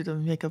a little bit of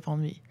makeup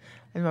on me.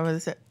 And my mother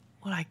said,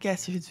 well, I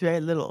guess if it's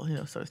very little,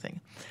 sort of thing.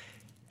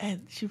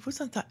 And she put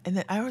some time. And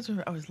then I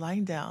remember I was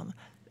lying down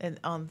and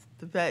on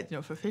the bed,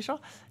 for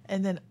facial.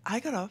 And then I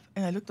got up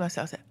and I looked at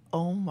myself and said,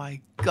 oh my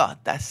God,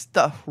 that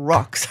stuff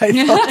rocks. I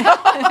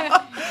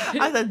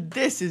thought,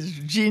 this is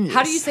genius.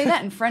 How do you say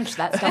that in French?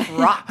 That stuff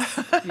rocks.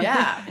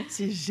 Yeah.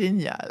 C'est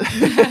génial.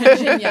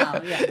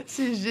 Génial, yeah.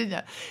 C'est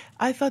génial.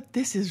 I thought,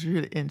 this is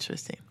really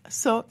interesting.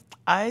 So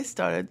I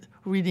started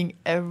reading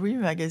every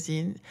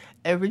magazine,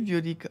 every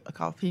beauty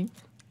copy,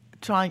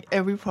 trying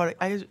every product.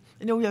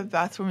 We have a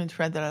bathroom in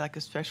France that are like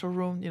a special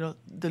room.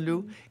 The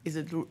loo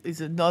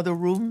is another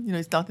room.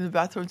 It's not in the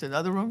bathroom, it's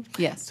another room.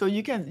 Yes. So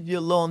you can be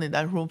alone in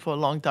that room for a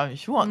long time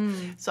if you want.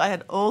 So I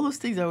had all those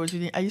things I was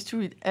reading. I used to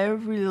read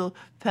every little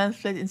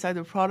pamphlet inside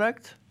the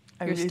product.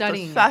 You're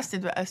studying. It was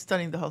fascinating. I was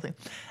studying the whole thing.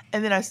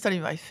 And then I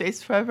studied my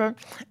face forever.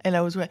 And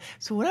I was wearing...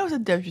 So when I was a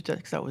debutante,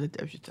 because I was a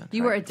debutante.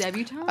 You were a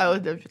debutante? I was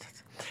a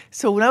debutante.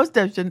 So when I was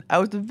debutante, I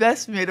was the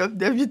best made-up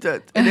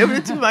debutante. And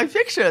everybody took my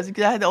pictures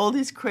because I had all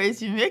this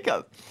crazy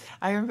makeup.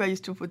 I remember I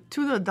used to put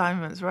 2 little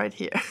diamonds right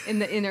here. In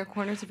the inner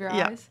corners of your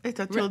Yeah, eyes? it's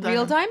a Real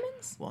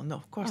diamonds? Well, no,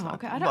 of course not.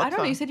 Okay, I But don't know.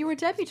 fun. You said you were a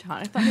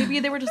debutante. I thought maybe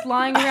they were just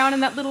lying around in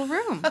that little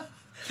room.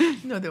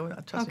 No, they were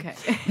not. Trust me.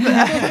 Okay.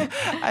 But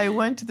I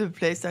went to the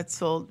place that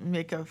sold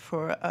makeup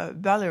for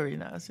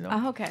ballerinas,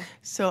 Okay.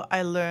 So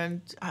I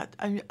learned,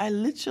 I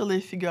literally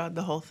figured out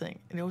the whole thing.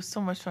 And it was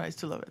so much fun. I used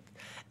to love it.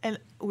 And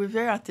we're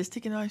very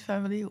artistic in my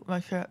family.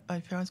 My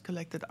parents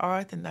collected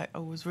art, and I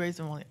was raised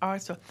in only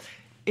art. So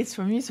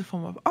for me, it's a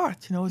form of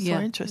art. It's so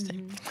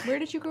interesting. Where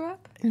did you grow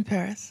up? In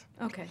Paris.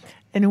 Okay.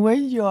 And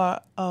when you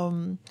are...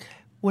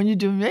 when you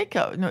do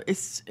makeup,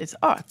 it's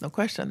art, no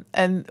question.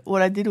 And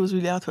what I did was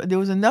really art. There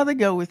was another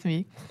girl with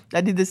me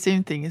that did the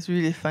same thing. It's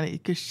really funny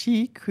because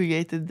she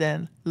created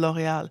then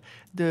L'Oréal,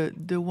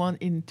 the one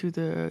into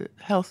the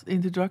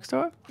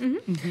drugstore.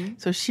 Mm-hmm. Mm-hmm.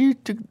 So she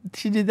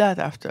did that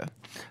after.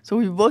 So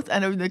we both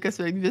ended up in the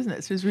cosmetic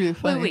business. It was really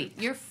funny.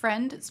 Wait. Your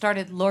friend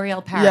started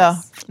L'Oréal Paris.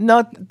 Yeah,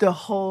 not the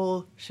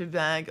whole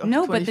shebang of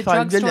No, but the 25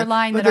 drugstore billion,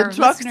 line but that the our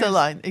drugstore listeners-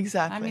 line,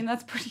 exactly. I mean,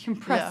 that's pretty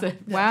impressive.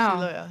 Yeah, Wow.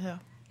 she's L'Oréal, yeah.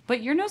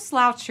 But you're no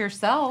slouch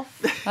yourself.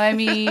 I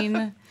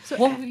mean,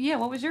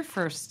 what was your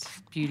first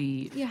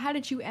beauty? Yeah, how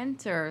did you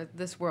enter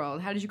this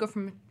world? How did you go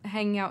from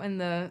hanging out in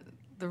the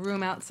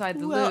room outside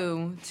the Well-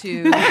 loo to...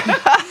 Is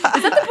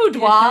that the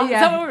boudoir? Yeah.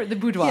 Is that what the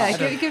boudoir?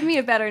 Yeah, give me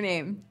a better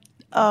name.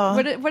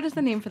 What is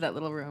the name for that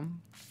little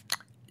room?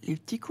 Les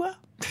petits quoi?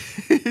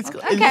 It's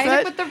called- in Okay,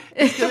 French, but the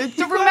it's called les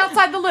petits room quoi?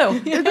 outside the loo.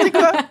 Les petits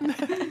quoi?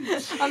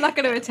 I'm not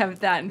going to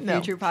attempt that in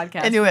No. future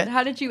podcasts. Anyway. But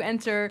how did you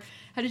enter...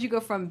 How did you go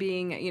from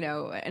being,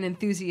 an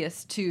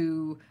enthusiast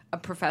to a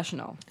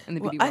professional in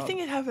the beauty I world? think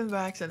it happened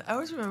by accident. I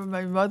always remember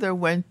my mother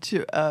went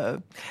to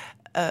a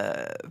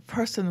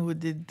person who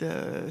did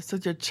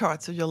your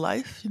charts of your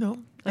life,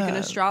 Like an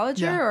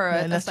astrologer or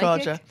an a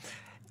astrologer.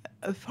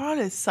 psychic?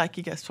 Probably a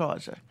psychic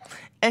astrologer.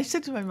 And she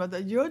said to my mother,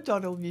 your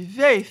daughter will be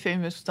very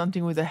famous for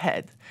something with a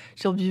head.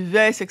 She'll be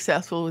very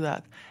successful with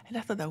that. And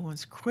I thought that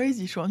was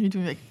crazy. She wanted me to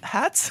make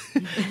hats.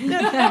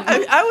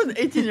 I was an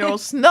 18-year-old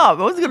snob.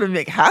 I wasn't going to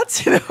make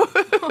hats, I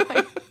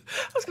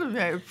was going to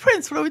marry a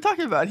prince. What are we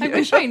talking about I here?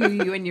 wish I knew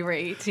you when you were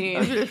 18. It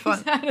was really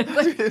fun. It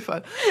was really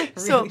fun.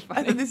 So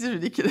I thought, this is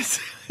ridiculous.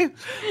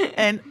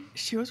 And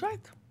she was right.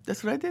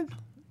 That's what I did.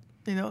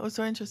 It was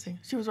so interesting.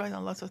 She was right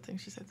on lots of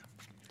things, she said.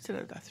 She said,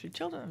 I've got 3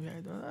 children. I'm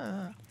married.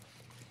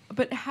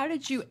 But how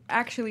did you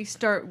actually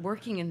start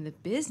working in the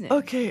business?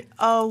 Okay,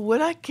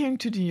 when I came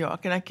to New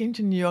York, and I came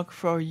to New York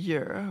for a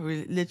year,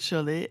 really,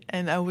 literally,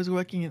 and I was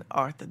working in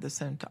art at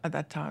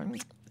that time.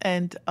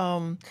 And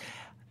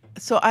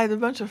so I had a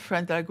bunch of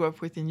friends that I grew up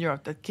with in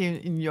Europe that came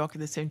in New York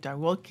at the same time.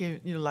 We all came,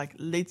 like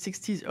late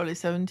 60s, early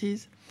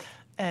 70s,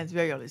 and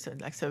very early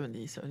 70s, like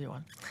 70,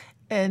 71.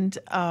 And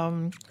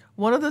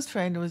one of those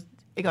friends was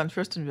Egon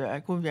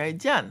Furstenberg, who married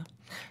Diane.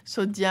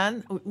 So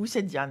Diane, we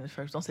said Diane at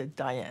first. Don't say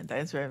Diane.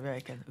 Diane's very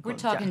American. We're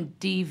call her talking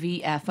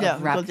DVF of we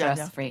wrap call Diane,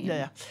 dress fame.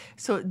 Yeah.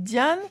 So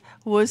Diane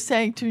was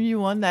saying to me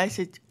one night, I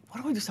said, why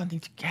don't we do something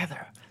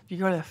together? We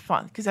gotta have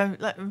fun. Because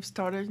I'm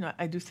started,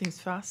 I do things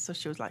fast. So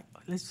she was like,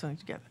 let's do something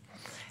together.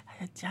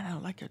 I said, Diane, I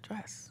don't like your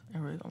dress. I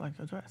really don't like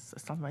your dress.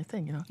 That's not my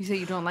thing, You say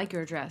you don't like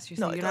your dress. You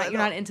say No, you're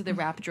not into the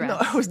wrap dress. No,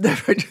 I was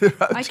never into the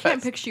wrap I dress.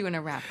 can't picture you in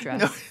a wrap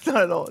dress. No,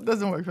 not at all. It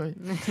doesn't work for me.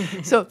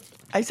 So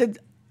I said,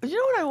 you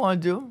know what I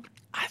want to do?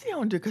 I think I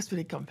want to do a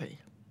cosmetic company.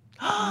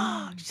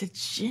 She said,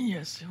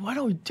 genius. Why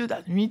don't we do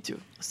that? Me too.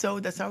 So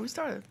that's how we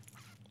started.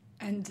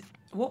 And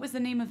what was the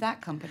name of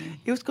that company?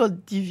 It was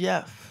called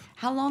DVF.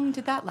 How long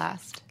did that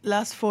last?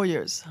 Last 4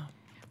 years.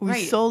 We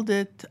Right. sold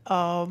it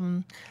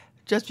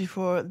just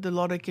before the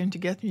Lauder came to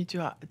get me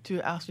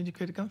to ask me to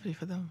create a company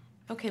for them.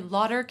 Okay,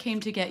 Lauder came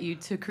to get you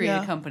to create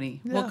Yeah. a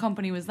company. Yeah. What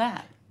company was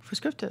that?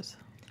 Prescriptives.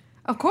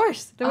 Of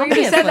course. The way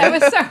you said that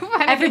was so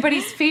funny.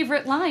 Everybody's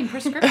favorite line,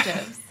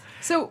 prescriptives.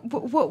 So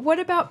what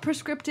about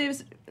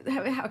prescriptives?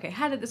 Okay,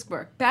 how did this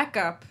work? Back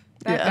up.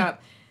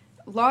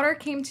 Lauder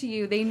came to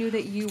you. They knew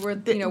that you were,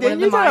 They one of the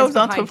knew that I was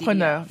minds behind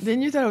entrepreneur. DVF. They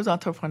knew that I was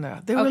entrepreneur.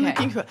 They were Okay.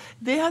 looking for.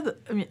 They had.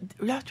 I mean,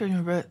 we have to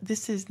remember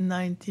this is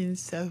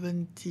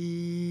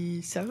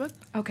 1977,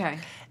 Okay.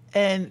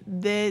 and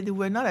they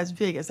were not as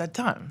big as that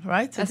time,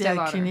 right? So Estée they had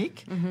a Lauder.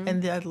 clinic,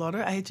 and they had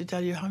Lauder. I hate to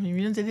tell you how many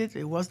millions they did.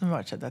 It wasn't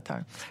much at that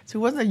time, so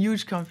it wasn't a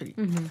huge company.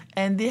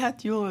 And they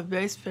had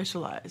very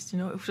specialized.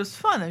 It was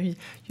fun. I mean,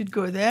 you'd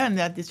go there, and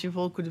they had these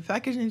people who could do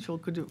packaging, people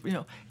who could do. It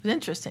was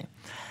interesting.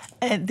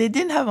 And they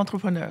didn't have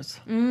entrepreneurs.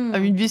 I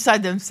mean,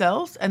 beside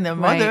themselves and their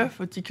mother, Right.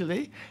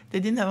 particularly, they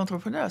didn't have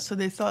entrepreneurs. So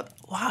they thought,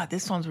 wow,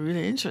 this sounds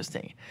really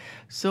interesting.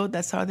 So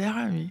that's how they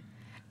hired me.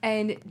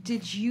 And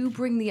did you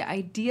bring the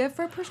idea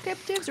for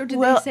prescriptives, or did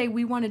Well- they say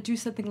we want to do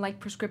something like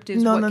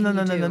prescriptives? No, what no, can no, you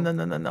no, do? no, no,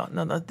 no, no, no,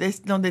 no, no. They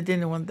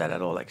didn't want that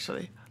at all,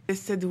 actually. They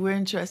said, we're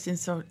interested in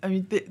some. I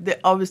mean, they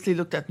obviously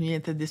looked at me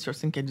and said, this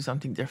person can do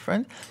something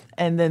different.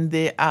 And then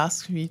they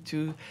asked me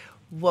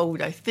what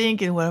would I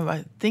think and what am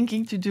I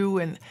thinking to do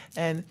and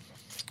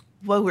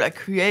what would I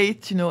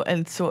create, and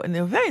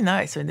they were very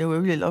nice and they were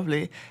really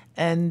lovely.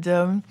 And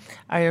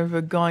I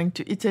remember going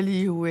to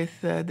Italy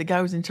with the guy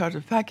who was in charge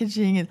of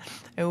packaging, and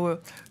we were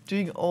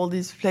doing all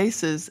these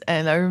places.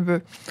 And I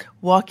remember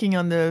walking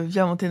on the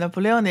Via Monte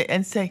Napoleone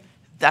and saying,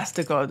 that's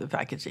the color of the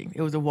packaging.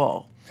 It was a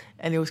wall.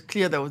 And it was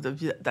clear that was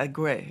that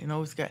gray, it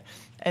was gray.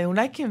 And when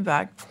I came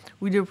back,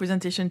 we did a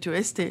presentation to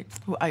Estée,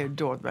 who I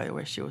adored, by the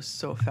way. She was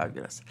so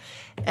fabulous.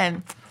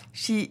 And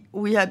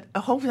we had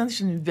a whole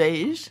presentation in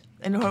beige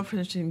and a whole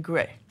presentation in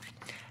gray.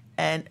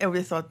 And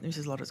everybody thought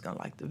Mrs. Lauder's going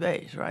to like the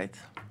beige, right?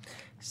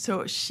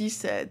 So she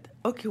said,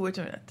 okay, wait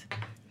a minute.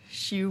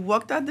 She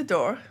walked out the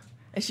door,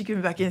 and she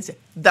came back in and said,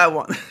 that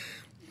one.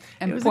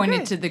 And It was a pointed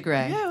gray. to the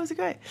gray. Yeah, it was a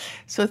gray.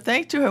 So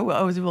thanks to her,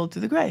 I was able to do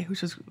the gray,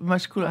 which was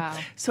much cooler. Wow.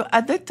 So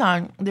at that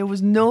time, there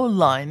was no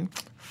line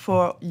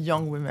for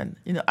young women.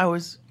 I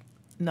was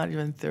not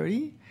even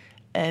 30,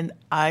 and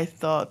I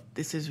thought,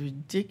 this is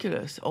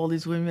ridiculous. All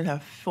these women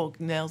have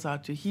fake nails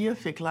out to here,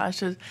 fake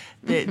lashes.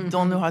 They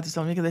don't know how to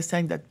sell makeup. They're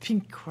saying that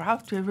pink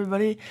crap to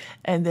everybody,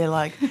 and they're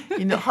like,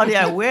 how do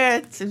I wear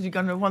it? You're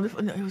gonna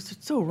wonderful. No, it was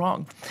just so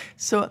wrong.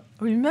 So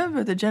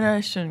remember the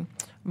generation.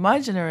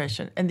 My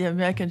generation and the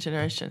American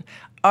generation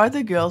are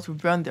the girls who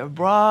burn their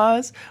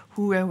bras,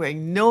 who were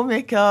wearing no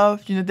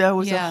makeup. There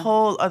was Yeah. a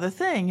whole other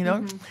thing,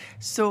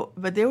 So,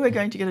 but they were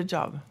going to get a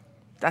job.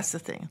 That's the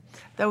thing.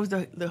 That was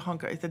the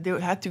hunger, is that they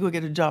had to go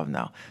get a job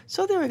now.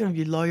 So they were going to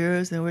be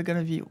lawyers, and they were going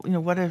to be,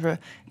 whatever.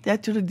 They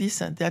had to look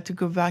decent. They had to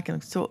go back.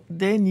 And so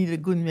they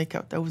needed good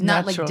makeup. That was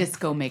Not natural. like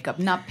disco makeup,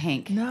 not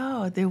pink.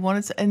 No, they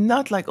wanted, and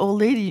not like old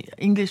lady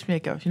English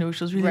makeup, which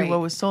was really Right.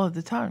 what was sold at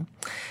the time.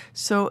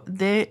 So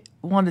they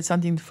wanted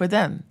something for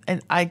them,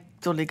 and I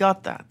totally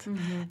got that.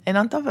 And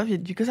on top of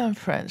it, because I'm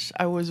French,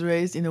 I was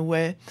raised in a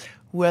way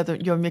where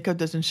your makeup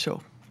doesn't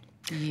show.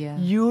 Yeah.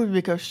 Your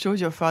makeup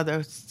shows your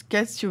father,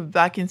 gets you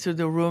back into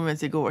the room and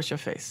say, go wash your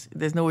face.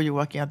 There's no way you're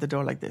walking out the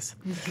door like this.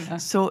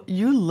 So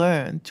you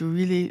learn to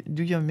really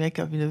do your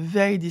makeup in a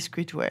very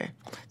discreet way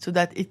so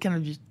that it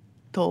cannot be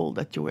told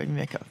that you're wearing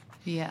makeup.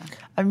 Yeah.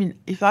 I mean,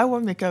 if I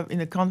wore makeup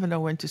in a convent I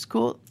went to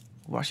school,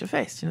 wash your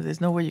face. There's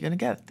no way you're going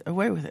to get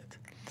away with it.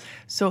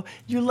 So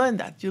you learn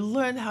that. You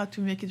learn how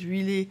to make it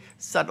really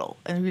subtle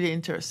and really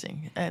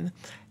interesting. And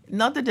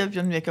not the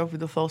Deviant makeup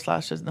with the false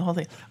lashes and the whole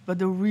thing, but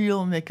the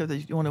real makeup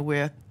that you want to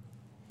wear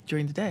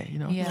during the day,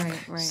 Yeah.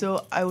 Right.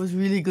 So I was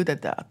really good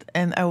at that.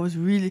 And I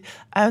have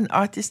an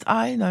artist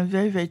eye, and a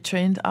very, very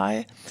trained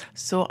eye.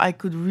 So I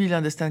could really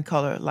understand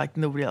color like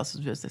nobody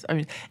else's business. I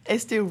mean,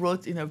 Estée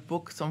wrote in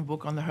some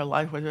book on her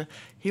life, where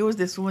he was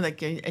this woman that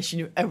came, and she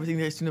knew everything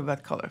there is to know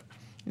about color.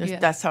 Yeah.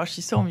 That's how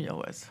she saw me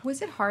always.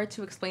 Was it hard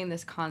to explain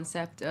this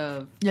concept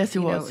of? Yes, it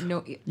was.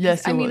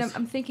 Yes, I it mean, was.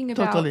 I'm thinking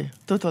about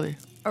Totally.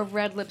 a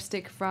red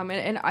lipstick from,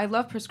 and I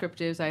love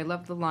Prescriptives. I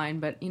love the line,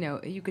 but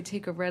you could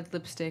take a red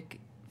lipstick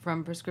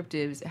from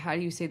Prescriptives. How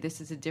do you say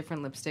this is a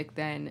different lipstick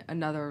than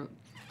another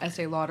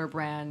Estée Lauder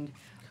brand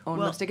own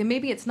lipstick, and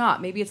maybe it's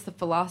not. Maybe it's the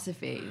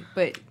philosophy.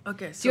 But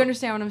Okay, do so- you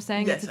understand what I'm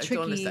saying? Yes, It's a I do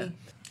tricky. understand.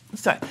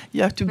 Sorry,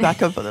 you have to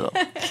back up a little.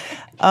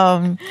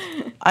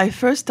 I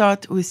first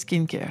start with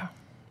skincare,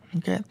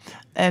 okay,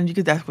 and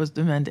because that was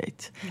the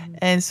mandate,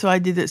 and so I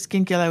did a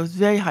skincare that was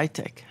very high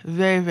tech,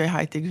 very very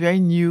high tech, very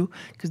new,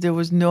 because there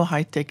was no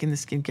high tech in the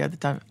skincare at the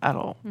time at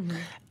all,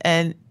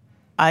 and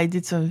I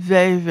did some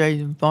very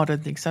very modern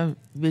things. I'm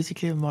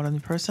basically a modern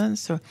person,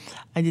 so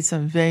I did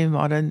some very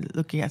modern,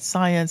 looking at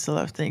science, a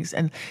lot of things,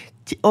 and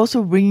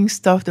also bringing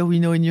stuff that we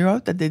know in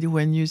Europe that they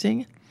weren't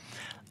using.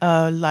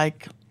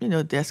 Like,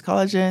 there's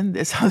collagen,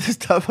 there's other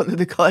stuff under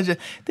the collagen.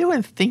 They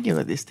weren't thinking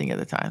about this thing at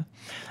the time.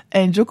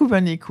 And Joe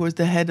Kubernik, who was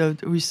the head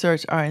of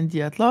research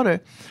R&D at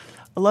Lauder,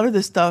 a lot of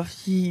the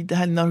stuff he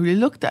had not really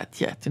looked at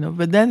yet,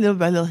 But then little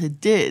by little he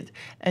did.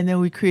 And then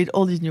we create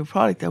all these new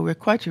products that were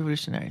quite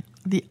revolutionary.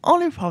 The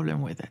only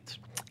problem with it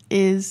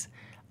is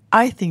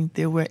I think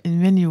they were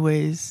in many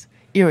ways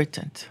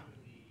irritant.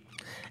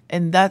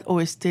 And that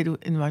always stayed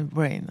in my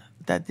brain,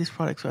 that these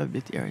products were a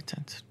bit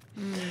irritant.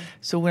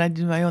 So when I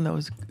did my own,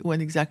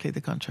 went exactly the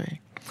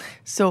contrary.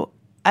 So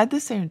at the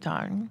same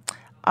time,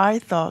 I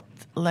said,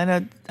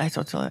 Leonard,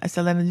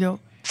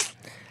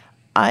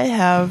 I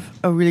have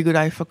a really good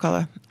eye for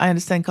color. I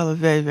understand color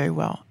very, very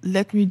well.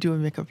 Let me do a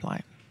makeup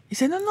line. He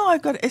said, no,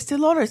 I've got Estee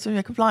Lauder, it's a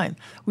makeup line.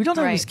 We don't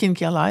have a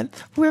skincare line,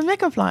 we're a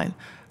makeup line.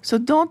 So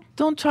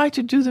don't try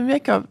to do the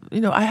makeup.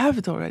 I have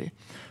it already.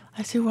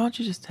 I said, why don't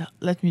you just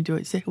let me do it?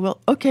 He said,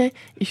 well, okay,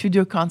 if you do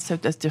a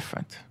concept that's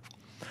different.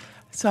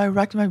 So I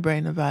racked my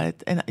brain about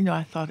it, and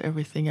I thought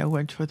everything. I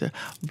went for the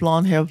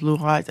blonde hair, blue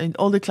eyes, and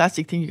all the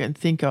classic things you can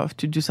think of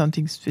to do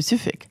something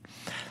specific.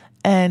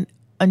 And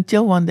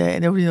until one day,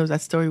 and everybody knows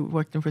that story,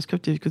 worked in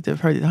prescriptive because they've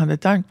heard it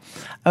 100 times.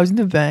 I was in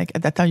the bank.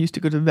 At that time, I used to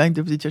go to the bank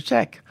to deposit your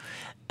check.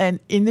 And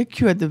in the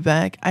queue at the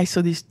bank, I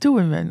saw these two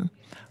women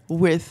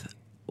with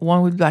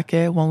one with black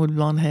hair, one with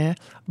blonde hair,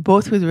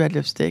 both with red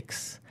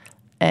lipsticks.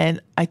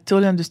 And I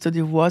totally understood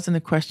it wasn't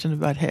a question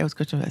about hair, it was a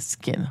question about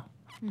skin.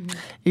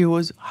 It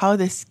was how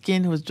the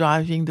skin was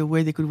driving the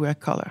way they could wear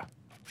color.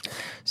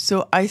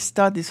 So I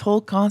started this whole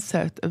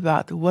concept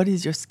about what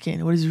is your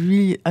skin, what is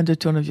really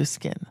undertone of your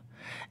skin.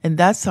 And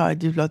that's how I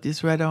developed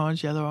this red,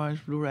 orange, yellow,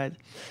 orange, blue, red,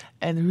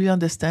 and really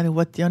understanding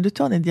what the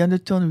undertone, and the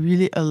undertone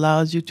really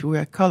allows you to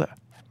wear color.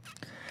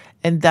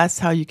 And that's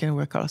how you can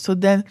wear color. So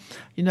then,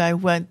 I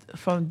went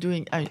from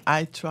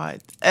I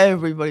tried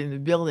everybody in the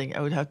building.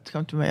 I would have to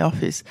come to my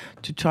office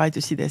to try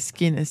to see their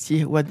skin and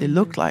see what they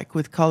look like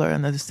with color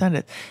and understand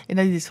it.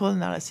 And I did this whole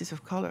analysis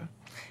of color.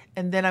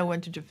 And then I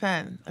went to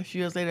Japan a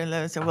few years later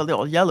and said, well, they're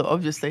all yellow,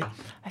 obviously.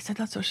 I said,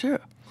 not so sure.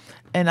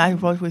 And I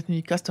brought with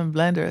me custom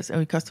blenders, and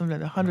we custom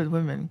blended 100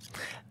 women.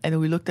 And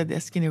we looked at their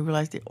skin and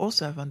realized they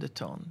also have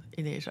undertone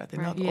in Asia.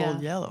 They're not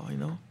all yellow,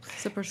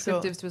 So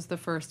Prescriptives was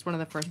one of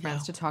the first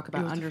brands to talk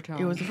about undertone.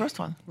 It was the first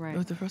one. Right. It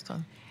was the first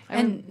one.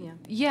 And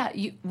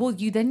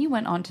you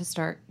went on to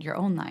start your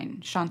own line,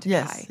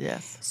 Chantecaille.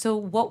 Yes. So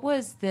what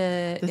was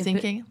the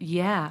thinking?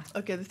 Yeah.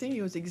 Okay, the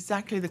thinking was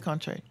exactly the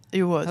contrary.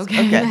 It was.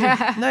 Okay.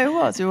 No,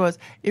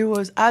 it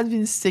was. I'd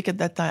been sick at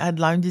that time. I had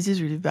Lyme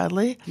disease really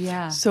badly.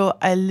 Yeah. So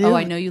I lived. Oh,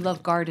 I know you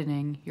love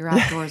gardening. You're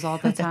outdoors all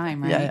the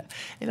time, right? Yeah.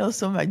 And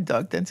also my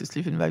dog tends to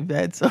sleep in my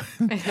bed. So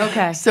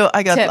Okay. So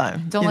I got Tip,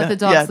 Lyme. don't let the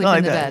dog sleep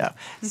in the bed.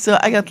 Yeah. So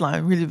I got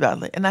Lyme really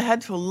badly. And I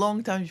had for a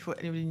long time before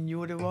anybody knew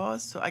what it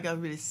was. So I got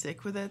really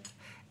sick with it.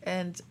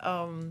 And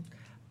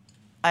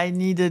I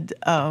needed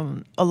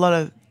a lot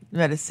of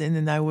medicine,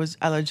 and I was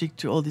allergic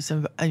to all this.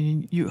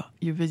 You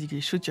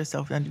basically shoot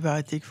yourself with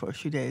antibiotic for a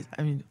few days.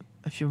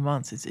 A few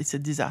months. It's a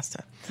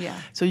disaster. Yeah.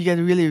 So you get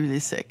really, really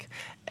sick,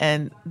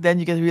 and then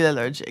you get really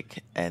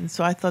allergic. And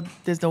so I thought,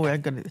 there's no way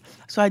I'm gonna.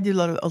 So I did a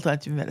lot of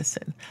alternative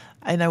medicine,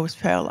 and I was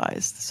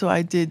paralyzed. So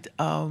I did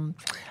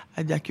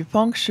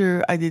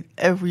acupuncture. I did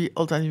every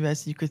alternative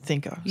medicine you could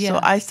think of. Yeah. So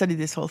I studied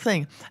this whole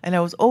thing, and I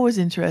was always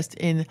interested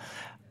in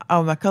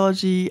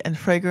pharmacology and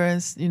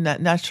fragrance,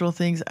 natural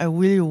things. I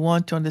really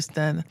want to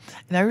understand,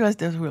 and I realized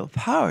there's real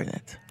power in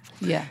it.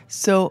 Yeah.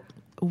 So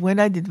when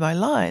I did my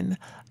line,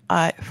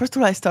 first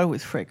of all, I started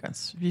with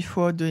fragrance.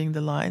 Before doing the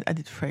line, I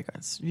did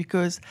fragrance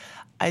because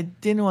I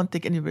didn't want to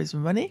take anybody's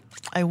money.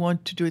 I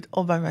wanted to do it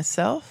all by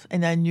myself,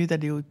 and I knew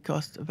that it would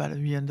cost about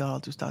 $1 million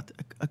to start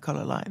a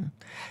color line.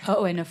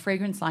 Oh, and a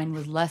fragrance line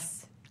was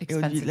less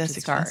expensive It would be less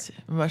to start.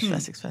 expensive, much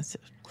less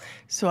expensive.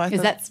 So I Is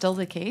thought, that still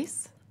the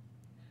case?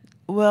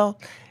 well,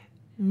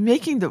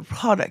 making the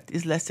product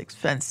is less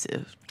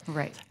expensive.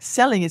 Right.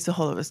 Selling is a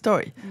whole other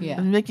story. Yeah.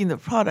 And making the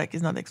product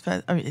is not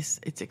expensive.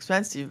 It's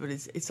expensive, but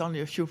it's only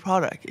a few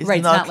products. It's Right,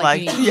 it's not not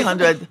like like you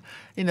need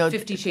 300,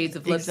 50 shades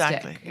of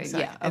lipstick.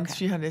 Exactly. Yeah, And okay.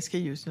 300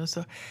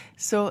 SKUs.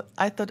 So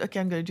I thought, okay,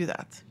 I'm going to do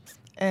that.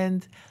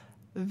 And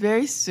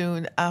very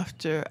soon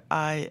after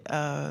I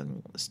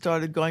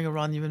started going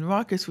around Neiman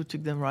Marcus, who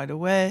took them right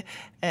away,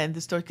 and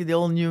they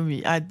all knew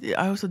me.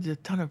 I also did a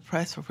ton of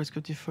press for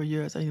Prescriptive for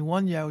years.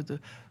 1 year I was the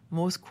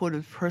most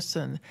quoted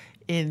person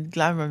in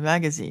Glamour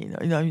magazine.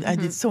 I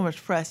did so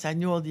much press. I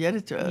knew all the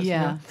editors.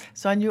 Yeah.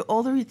 So I knew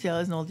all the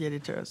retailers and all the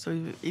editors. So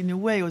in a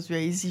way, it was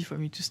very easy for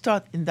me to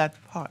start in that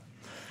part.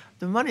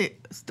 The money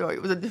story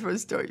was a different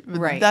story. But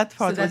Right. That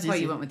part so that's was why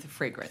easy. you went with the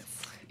fragrance.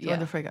 On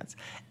the fragrance.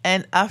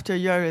 And after a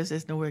year, I realized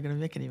there's no way I'm going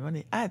to make any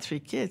money. I had 3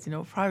 kids,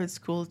 private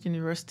school,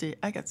 university.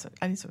 I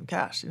need some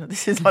cash.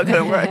 This is not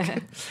going to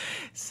work.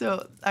 So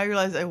I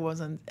realized I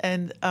wasn't.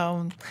 And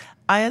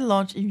I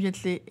launched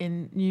immediately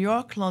in New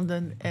York,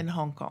 London, and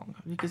Hong Kong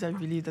because I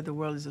believe that the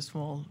world is a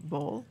small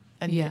ball.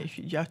 And if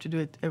you have to do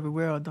it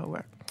everywhere or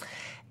nowhere.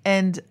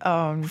 And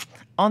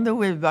on the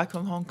way back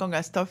from Hong Kong,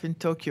 I stopped in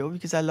Tokyo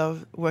because I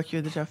love working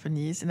with the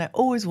Japanese. And I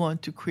always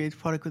wanted to create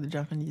product with the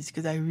Japanese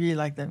because I really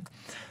like them.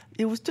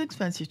 It was too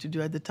expensive to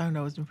do at the time when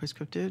I was doing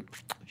prescriptive.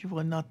 People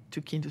were not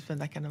too keen to spend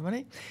that kind of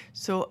money.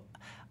 So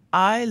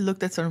I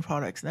looked at certain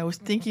products and I was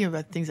thinking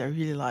about things I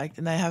really liked.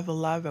 And I have a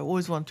lab I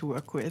always want to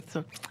work with.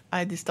 So I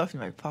had this stuff in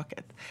my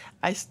pocket.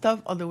 I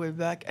stopped all the way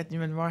back at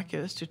Neiman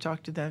Marcus to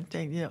talk to them,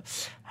 saying,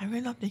 I'm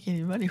really not making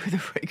any money with the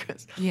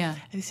fragrance. Yeah.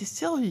 And they said,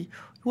 Sylvie,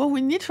 what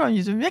we need from you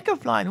is a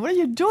makeup line. What are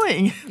you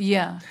doing?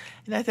 Yeah.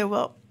 And I said,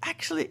 well,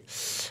 actually,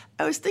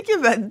 I was thinking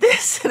about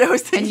this and I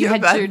was thinking about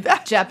And you had your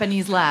that.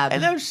 Japanese lab.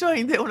 And I'm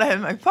showing them what I have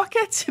in my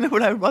pockets,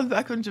 when I run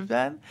back from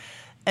Japan.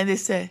 And they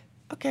say,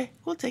 okay,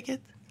 we'll take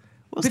it.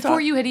 We'll Before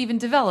start. you had even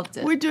developed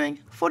it. We're doing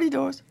 40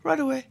 doors right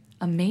away.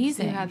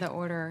 Amazing. You had the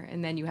order,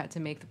 and then you had to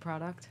make the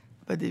product.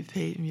 But they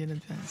paid me in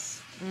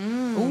advance.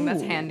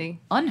 That's handy.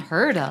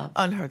 Unheard of.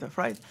 Unheard of,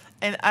 right?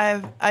 And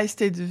I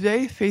stayed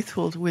very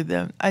faithful with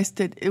them.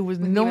 It was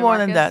With no Neiman more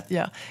than Marcus? that.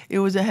 Yeah. It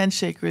was a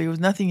handshake, really. It was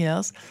nothing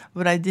else.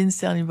 But I didn't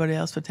sell anybody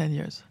else for 10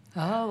 years.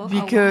 Oh,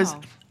 Because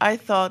wow. I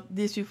thought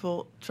these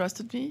people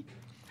trusted me.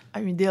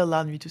 They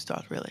allowed me to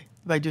start, really,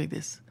 by doing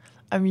this.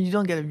 You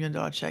don't get $1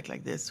 million check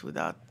like this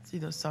without,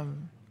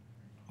 some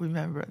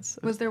remembrance.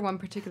 Was there one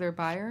particular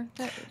buyer?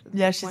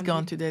 Yeah, she's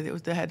gone today. It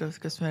was the head of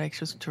cosmetics.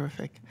 She was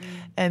terrific.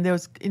 And there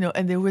was,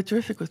 and they were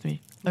terrific with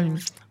me.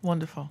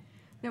 Wonderful.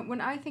 Now,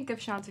 when I think of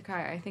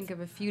Chantecaille, I think of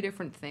a few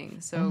different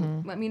things.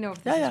 So let me know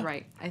if this Yeah, is yeah.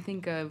 right. I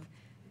think of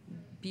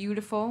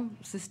beautiful,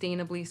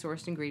 sustainably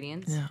sourced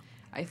ingredients. Yeah.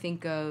 I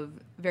think of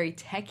very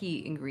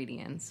techie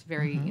ingredients,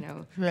 very,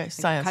 Very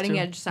science, cutting too.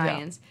 edge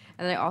science.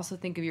 And then I also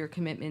think of your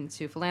commitment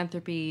to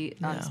philanthropy,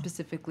 Yeah.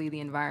 specifically the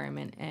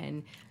environment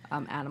and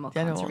animal The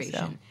animals,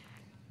 conservation.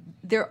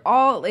 They're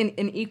all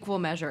in equal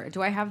measure.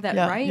 Do I have that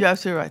Yeah, right? you're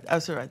absolutely right.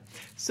 Absolutely right.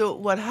 So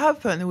what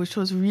happened, which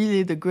was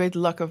really the great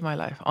luck of my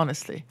life,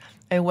 honestly,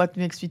 and what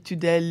makes me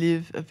today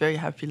live a very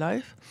happy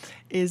life,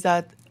 is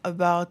that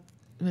about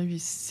maybe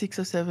 6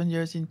 or 7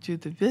 years into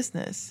the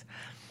business,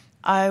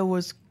 I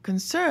was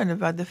concerned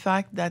about the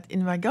fact that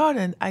in my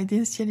garden, I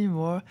didn't see any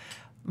more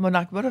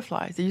monarch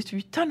butterflies. There used to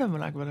be a ton of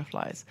monarch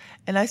butterflies,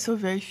 and I saw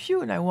very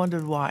few, and I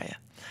wondered why.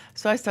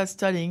 So I started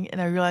studying, and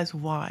I realized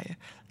why.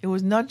 It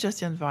was not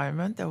just the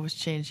environment that was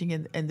changing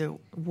and the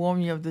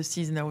warming of the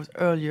season that was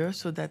earlier,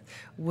 so that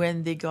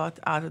when they got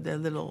out of their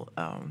little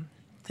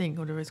thing,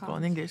 whatever it's called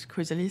in English,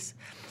 chrysalis,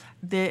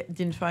 they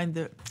didn't find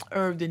the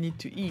herb they need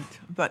to eat.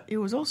 But it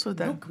was also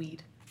that...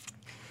 Milkweed.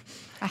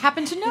 I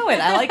happen to know it.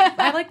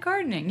 I like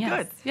gardening. Yes.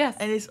 Good. Yes.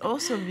 And it's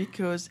also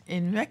because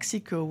in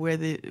Mexico, where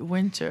the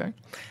winter,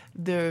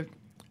 the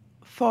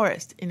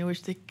forest in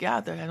which they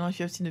gather, I don't know if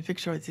you've seen the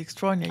picture, it's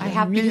extraordinary. I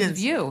have because of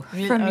you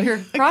from your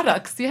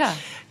products. Yeah.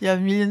 You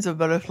have millions of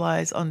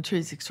butterflies on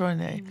trees,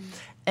 extraordinary.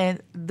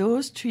 And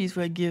those trees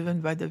were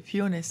given by the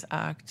Peones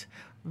Act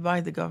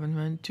by the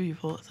government to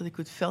people so they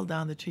could fell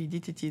down the tree,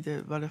 DTT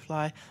the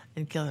butterfly,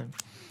 and kill them.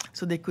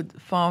 So they could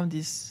farm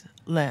this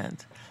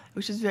land,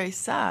 which is very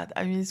sad.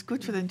 It's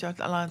good for them to have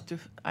land to,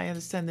 I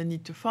understand the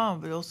need to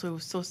farm, but also it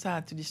was so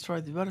sad to destroy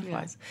the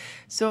butterflies. Yeah.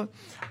 So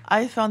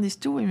I found these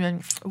 2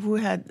 women who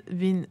had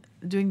been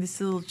doing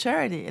this little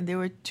charity, and they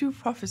were 2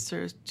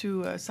 professors,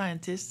 2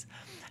 scientists,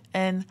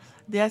 and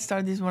they had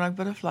started this Monarch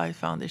Butterfly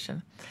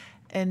Foundation.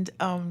 And,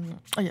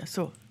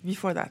 so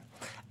before that,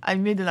 I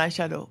made an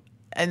eyeshadow.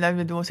 And I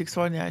made the most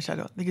extraordinary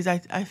eyeshadow because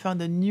I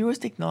found the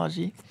newest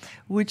technology,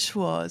 which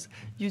was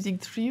using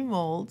 3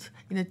 molds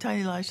in a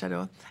tiny little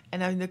eyeshadow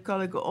and having the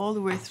color go all the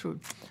way through.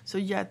 So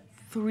you had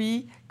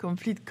 3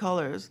 complete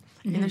colors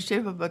in the shape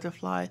of a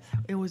butterfly.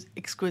 It was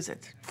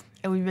exquisite.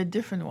 And we made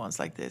different ones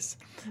like this.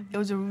 It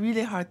was a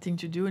really hard thing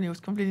to do, and it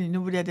was completely,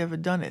 nobody had ever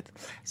done it.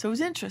 So it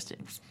was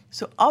interesting.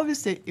 So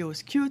obviously it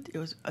was cute, it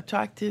was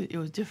attractive, it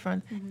was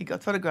different, it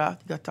got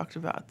photographed, it got talked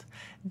about.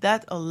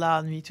 That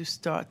allowed me to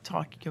start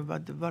talking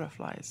about the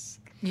butterflies.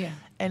 Yeah.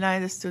 And I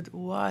understood,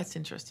 wow, it's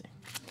interesting.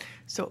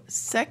 So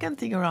second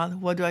thing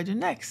around, what do I do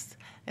next?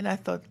 And I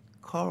thought,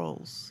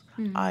 corals.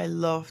 I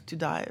love to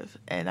dive,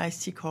 and I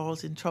see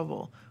corals in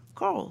trouble.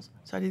 Corals.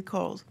 So I did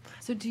corals.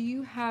 So do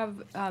you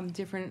have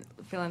different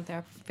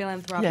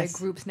philanthropic Yes.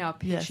 groups now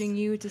pitching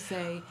you to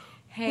say,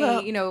 hey,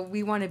 Well,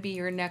 we want to be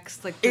your next,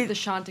 the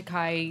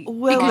Chantecaille?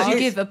 Because you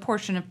give a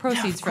portion of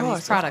proceeds from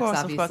these products, of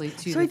obviously,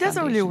 course. to So the it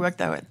doesn't really foundation. work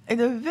that way. In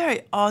a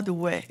very odd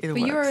way, it works.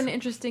 But you're an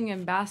interesting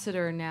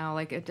ambassador now.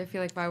 I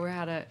feel like if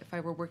I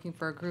were working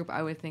for a group,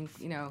 I would think,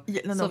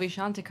 Sylvie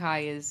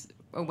Chantecaille is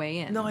a way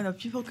in. No, I know.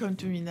 People come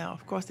to me now.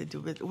 Of course they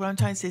do. But what I'm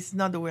trying to say is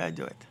not the way I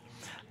do it.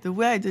 The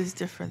way I do it is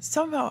different.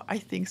 Somehow, I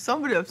think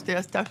somebody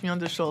upstairs tapped me on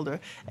the shoulder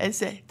and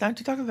say, time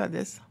to talk about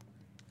this.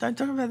 Don't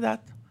talk about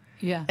that.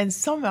 Yeah. And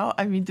somehow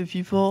I meet the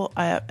people,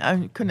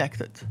 I'm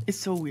connected. It's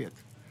so weird.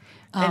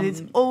 And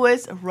it's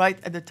always right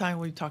at the time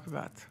when you talk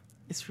about.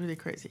 It's really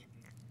crazy.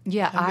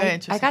 Yeah, I'm very I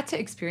interested. got to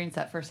experience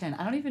that firsthand.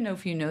 I don't even know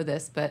if you know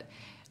this, but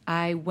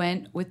I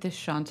went with the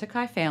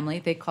Shantakai family.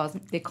 They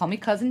call me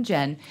Cousin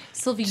Jen.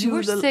 Sylvie, you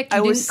were sick.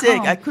 I was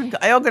sick. I couldn't.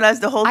 I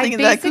organized the whole thing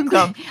and I couldn't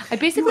come. I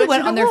basically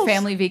went to on the their wolves.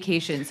 family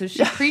vacation. So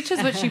she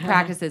preaches what she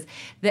practices.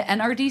 The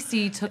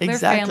NRDC took their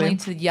Exactly. family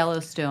to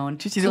Yellowstone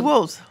To see the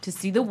wolves. To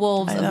see the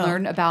wolves I and know.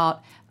 learn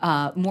about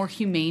more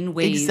humane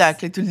ways.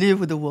 Exactly, to live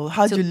with the wolf.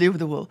 How do you live with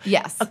the wolf?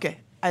 Yes. Okay,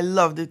 I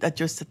loved it that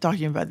you're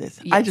talking about this.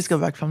 I Yes. just got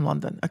back from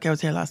London. Okay, I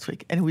was here last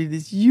week. And we did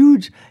this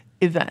huge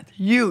event,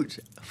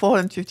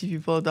 450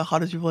 people, the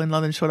hottest people in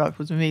London showed up. It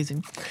was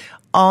amazing.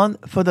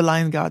 For the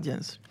Lion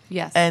Guardians.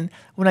 Yes. And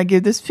when I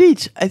gave the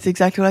speech, it's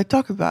exactly what I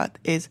talk about,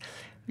 is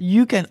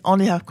you can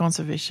only have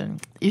conservation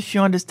if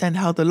you understand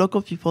how the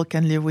local people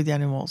can live with the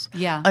animals.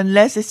 Yeah.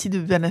 Unless they see the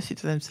benefit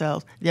to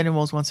themselves, the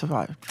animals won't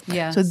survive.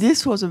 Yes. So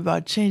this was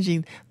about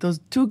changing those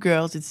two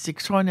girls. It's an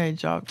extraordinary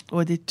job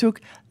where they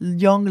took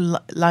young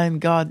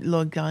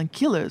lion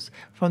killers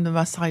from the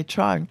Maasai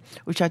tribe,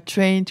 which are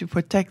trained to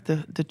protect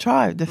the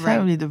tribe, the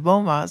family, the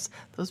Bomas,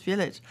 those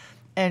villages,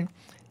 and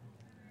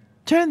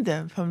turned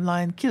them from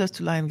lion killers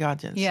to lion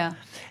guardians. Yeah.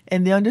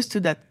 And they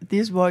understood that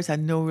these boys had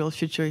no real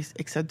future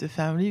except the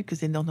family because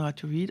they don't know how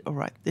to read or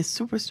write. They're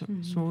super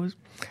smooth.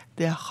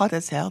 They're hot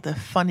as hell. They're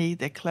funny.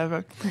 They're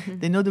clever.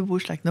 They know the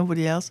bush like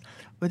nobody else,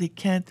 but they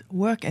can't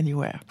work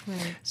anywhere.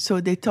 Right.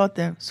 So they taught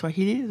them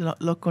Swahili, the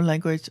local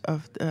language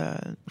of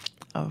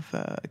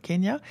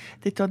Kenya.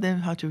 They taught them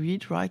how to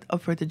read, write,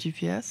 operate a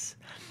GPS.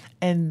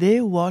 And they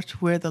watch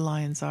where the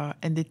lions are.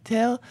 And they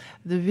tell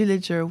the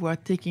villager who are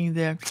taking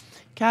their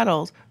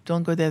cattle,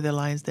 don't go there, the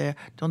lion's there.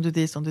 Don't do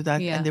this, don't do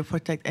that. Yeah. And they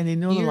protect, and they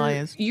know the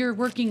lions. You're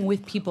working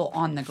with people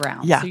on the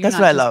ground. Yeah, so you're that's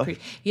not what I just love.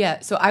 Yeah,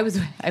 so I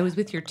was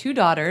with your two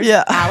daughters,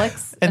 Yeah.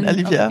 Alex And and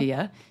Olivia.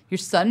 Olivia. Your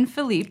son Yeah,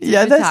 Philippe,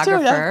 the that's true,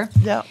 photographer.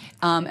 yeah.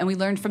 And we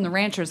learned from the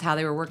ranchers how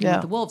they were working Yeah.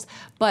 with the wolves.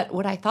 But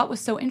what I thought was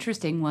so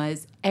interesting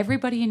was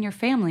everybody in your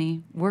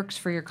family works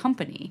for your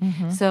company.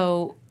 Mm-hmm.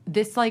 So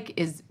this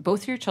is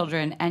both your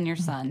children and your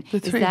son. The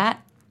Is three.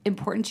 that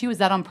important to you? Is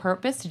that on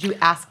purpose? Did you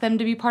ask them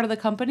to be part of the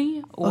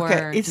company, or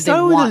Okay, did they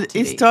want to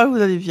it be? started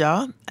with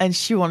Olivia, and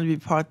she wanted to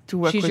be to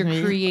work She's with your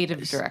me. creative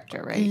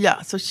director, right?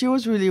 Yeah, so she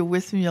was really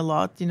with me a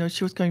lot. You know,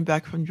 she was coming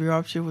back from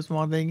Europe. She was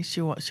modeling.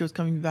 She was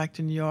coming back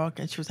to New York,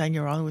 and she was hanging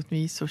around with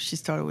me. So she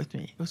started with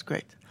me. It was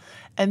great.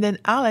 And then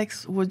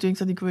Alex was doing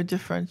something very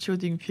different. She was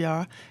doing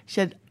PR. She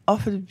had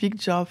offered a big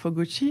job for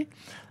Gucci,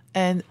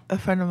 and a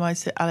friend of mine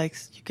said,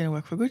 "Alex, you can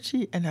work for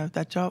Gucci and have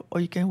that job,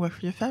 or you can work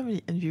for your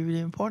family and be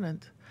really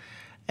important."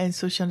 And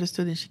so she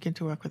understood, and she came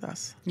to work with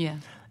us. Yeah.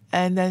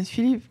 And then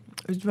Philippe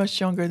is much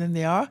younger than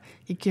they are.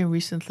 He came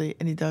recently,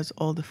 and he does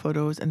all the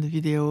photos and the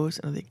videos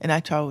and everything. And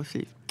I travel with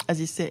Philippe. As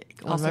he said,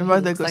 when Also, my he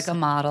mother looks goes, like a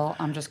model.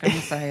 I'm just going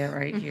to say it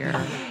right here.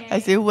 I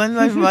say, when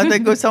my mother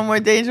goes somewhere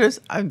dangerous,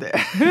 I'm there.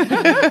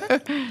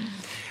 Do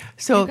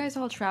So you guys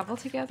all travel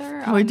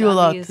together? We on do a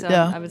lot, These,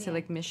 yeah. I would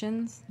say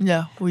missions.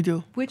 yeah, we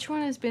do. Which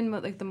one has been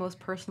the most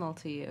personal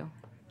to you?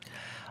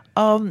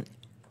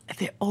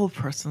 They're all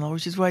personal,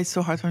 which is why it's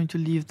so hard for me to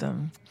leave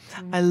them.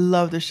 I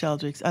love the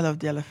sheldrakes. I love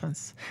the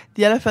elephants.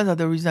 The elephants are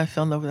the reason I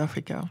fell in love with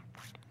Africa.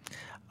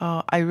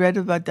 I read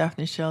about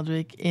Daphne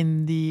Sheldrake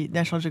in the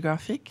National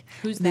Geographic.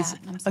 Who's This- that?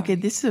 I'm sorry. Okay,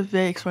 this is a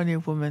very extraordinary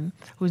woman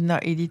who's now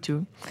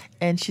 82,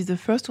 and she's the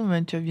first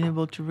woman to have been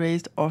able to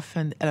raise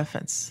orphaned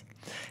elephants.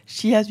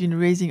 She has been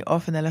raising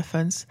orphan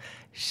elephants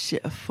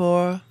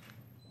for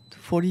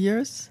 40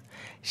 years.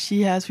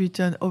 She has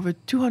returned over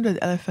 200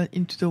 elephants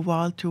into the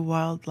wild to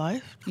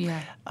wildlife.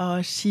 Yeah.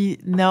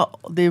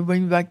 They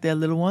bring back their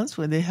little ones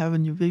when they have a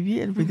new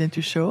baby and bring them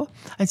to show.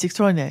 And it's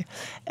extraordinary.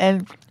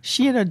 And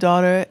she and her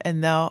daughter,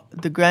 and now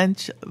the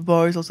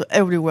grandboys also,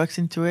 everybody works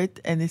into it,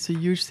 and it's a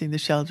huge thing, the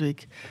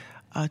Sheldrake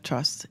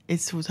Trust.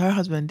 It was her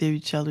husband,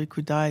 David Sheldrake,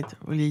 who died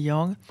really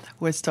young,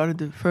 who had started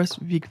the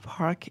first big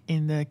park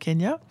in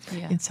Kenya,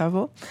 in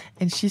Tsavo,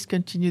 and she's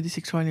continued this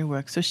extraordinary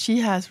work. So she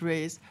has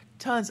raised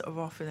tons of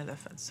orphan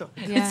elephants. So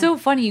It's so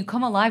funny. You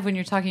come alive when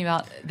you're talking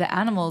about the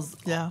animals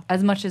Yeah.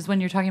 as much as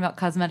when you're talking about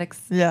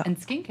cosmetics Yeah. and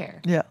skincare.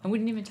 Yeah. And we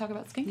didn't even talk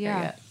about skincare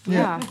yet.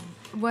 Yeah.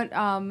 What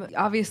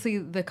obviously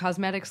the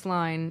cosmetics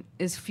line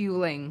is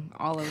fueling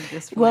all of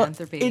this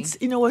philanthropy. It's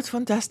what's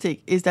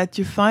fantastic is that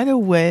you find a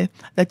way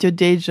that your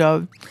day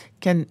job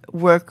can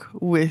work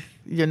with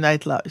your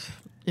nightlife.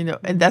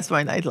 And that's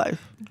my nightlife.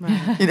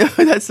 Right.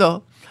 That's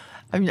all.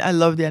 I mean, I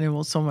love the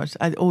animals so much.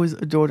 I always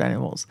adored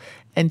animals.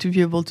 And to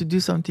be able to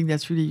do something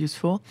that's really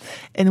useful.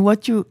 And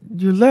what you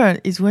learn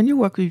is when you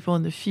work with people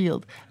in the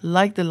field,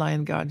 like the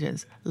Lion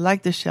Guardians,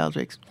 like the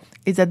Sheldrakes,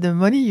 is that the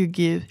money you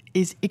give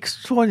is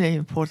extraordinarily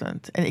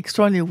important and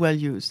extraordinarily well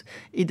used.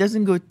 It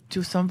doesn't go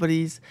to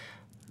somebody's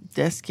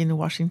desk in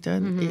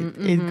Washington.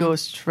 It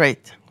goes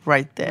straight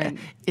right there. Right.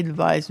 It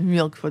buys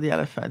milk for the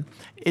elephant.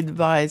 It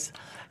buys,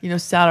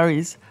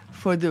 salaries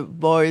for the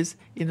boys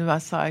in the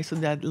Maasai so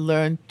that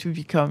learn to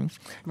become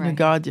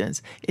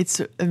guardians.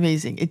 It's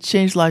amazing. It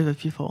changed lives of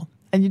people.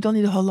 And you don't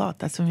need a whole lot.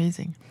 That's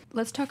amazing.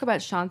 Let's talk about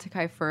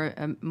Chantecaille for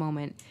a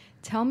moment.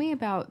 Tell me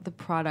about the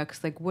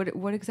products. Like,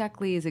 what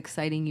exactly is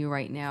exciting you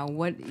right now?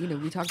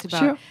 We talked about.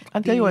 Sure.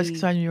 I'll tell you what's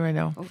exciting me right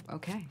now. Oh,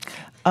 okay.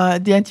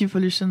 The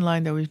anti-pollution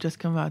line that we've just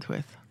come out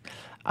with.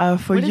 For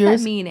what does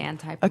years, that mean,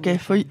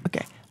 anti-pollution?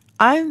 Okay.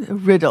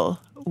 I'm riddled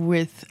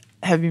with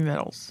heavy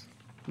metals.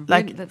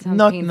 Like, That sounds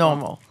not painful.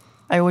 normal.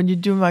 When you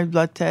do my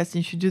blood test,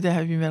 if you do the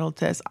heavy metal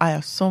test, I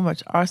have so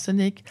much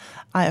arsenic,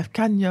 I have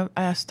cadmium,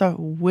 I have stuff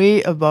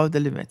way above the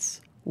limits.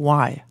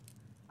 Why?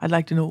 I'd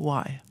like to know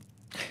why.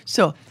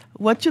 So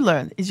what you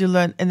learn,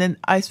 and then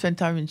I spend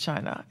time in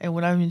China. And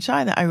when I'm in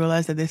China, I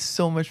realize that there's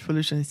so much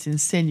pollution. It's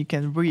insane. You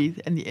can breathe,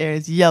 and the air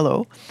is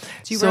yellow.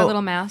 Do you wear a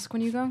little mask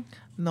when you go?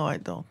 No, I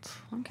don't.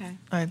 Okay.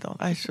 I don't.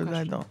 I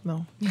don't.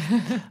 No.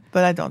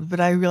 But I don't. But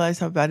I realize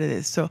how bad it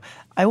is. So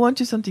I want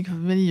to do something for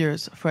many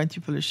years for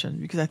anti-pollution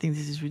because I think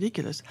this is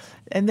ridiculous.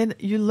 And then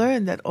you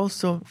learn that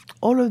also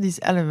all of these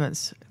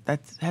elements,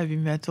 that's heavy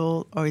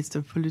metal or it's the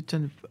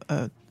pollutant,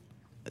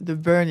 the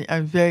burning.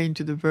 I'm very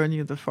into the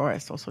burning of the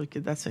forest also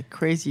because that's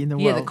crazy in the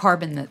world. Yeah, the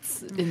carbon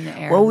that's in the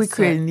air. What we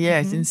create in the air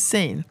is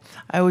insane.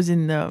 I was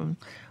in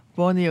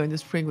Borneo in the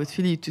spring with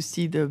Philippe to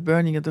see the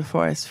burning of the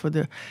forest for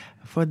the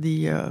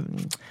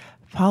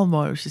palm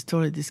oil, which is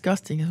totally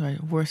disgusting. It's my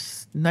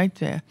worst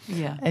nightmare.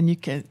 Yeah. And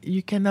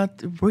you cannot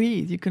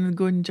breathe. You cannot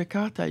go in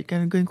Jakarta. You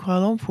cannot go in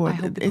Kuala Lumpur. I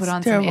hope you It's put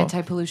on terrible. some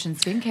anti-pollution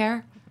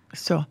skincare.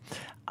 So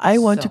I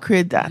want to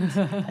create that.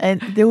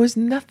 And there was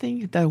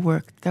nothing that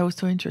worked. That was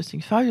so interesting.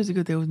 5 years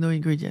ago, there was no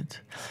ingredient.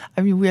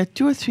 I mean, we had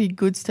 2 or 3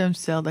 good stem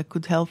cells that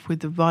could help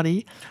with the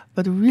body,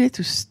 but really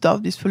to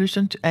stop this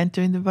pollution to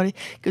enter in the body,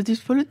 because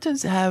these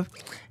pollutants have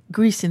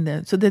grease in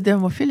them. So they're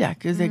dermophiliac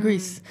because they're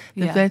grease.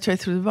 They penetrate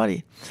through the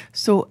body.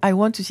 So I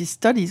want to see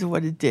studies of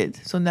what it did.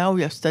 So now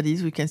we have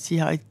studies. We can see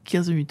how it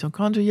kills the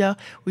mitochondria.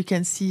 We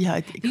can see how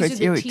it creates These are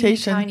the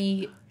irritation.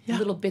 Tiny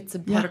little bits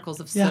of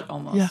particles of soot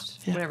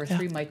almost. Whatever,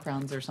 3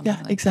 microns or something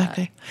like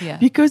exactly. that. Yeah,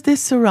 because they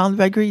surround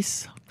by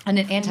grease. And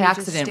an just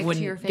antioxidant stick to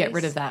your wouldn't get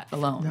rid face? of that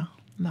alone.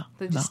 No.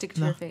 They just stick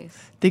to your face.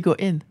 They go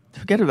in.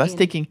 Forget about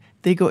sticking.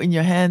 They go in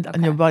your hand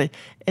and your body.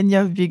 And you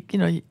have big,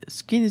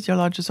 skin is your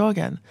largest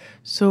organ.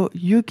 So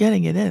you're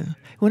getting it in.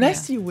 When I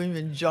see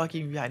women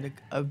jogging behind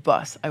a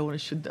bus, I want to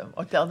shoot them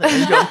or tell them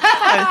to go.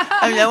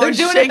 I want to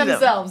They're doing shake it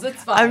themselves.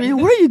 It's fine. I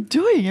mean, what are you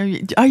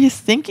doing? Are you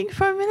thinking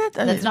for a minute?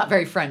 That's not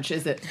very French,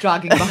 is it?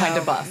 Jogging behind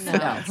a bus.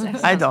 No.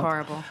 I don't.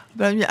 Horrible.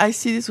 But I mean, I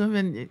see these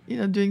women,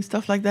 doing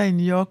stuff like that in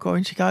New York or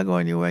in Chicago or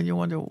anywhere, and you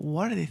wonder,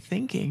 what are they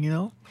thinking,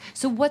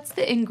 So what's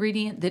the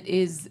ingredient that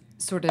is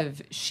sort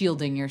of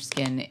shielding your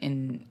skin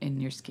in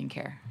your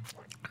skincare?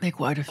 Like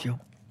quite a few.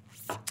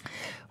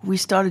 We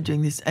started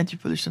doing this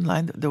anti-pollution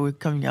line that we're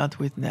coming out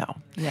with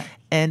now. Yeah.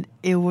 And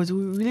it was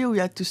really, we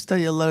had to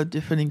study a lot of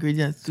different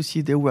ingredients to see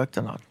if they worked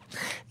or not.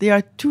 There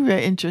are 2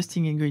 very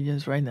interesting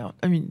ingredients right now.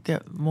 I mean, there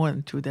are more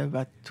than 2. There are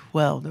about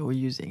 12 that we're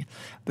using.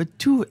 But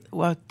 2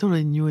 were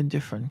totally new and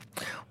different.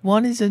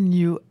 One is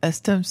a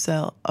stem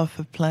cell of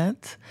a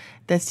plant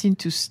that seems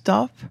to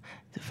stop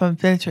from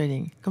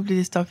penetrating,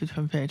 completely stop it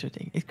from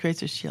penetrating. It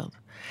creates a shield.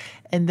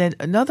 And then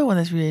another one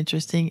that's really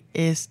interesting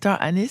is star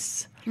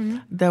anise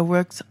that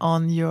works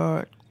on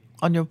your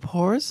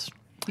pores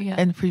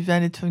and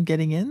prevent it from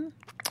getting in,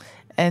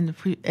 and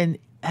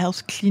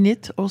helps clean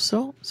it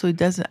also, so it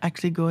doesn't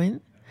actually go in.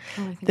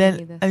 Oh, I think I Then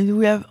need this.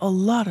 we have a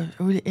lot of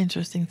really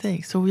interesting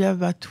things. So we have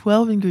about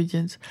 12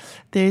 ingredients.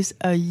 There's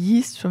a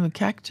yeast from a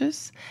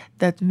cactus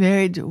that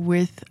married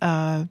with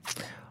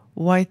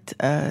white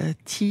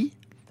tea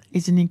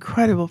is an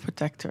incredible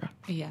protector.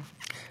 Yeah.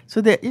 So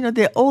there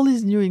are all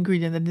these new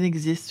ingredients that didn't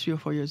exist 3 or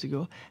 4 years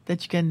ago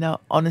that you can now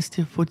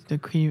honestly put in a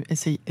cream and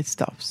say it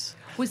stops.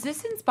 Was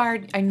this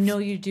inspired? I know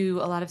you do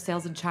a lot of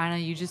sales in China.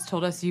 You just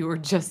told us you were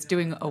just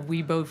doing a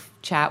Weibo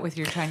chat with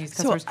your Chinese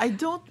customers. So I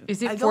don't.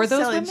 Is it I for don't those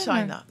sell in women,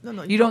 China. or-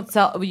 No, You don't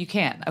sell. Well, you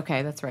can.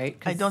 Okay, that's right.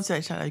 I don't sell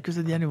in China because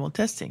of the animal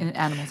testing. In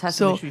animal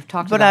testing, which we've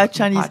talked but about our in the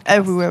Chinese podcast.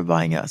 everywhere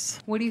buying us.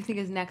 What do you think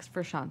is next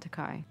for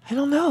Chantecaille? I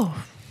don't know.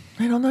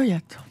 I don't know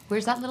yet.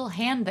 Where's that little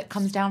hand that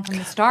comes down from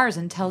the stars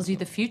and tells you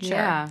the future?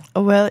 Yeah.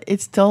 Well,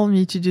 it's told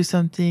me to do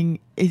something.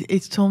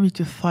 It's told me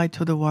to fight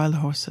for the wild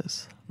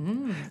horses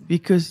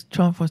because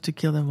Trump wants to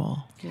kill them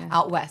all,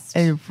 Out west.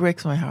 and it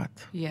breaks my heart.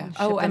 Yeah. ship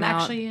Oh, and them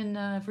out. actually in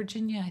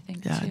Virginia, I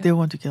think. Yeah, too. they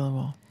want to kill them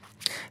all.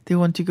 They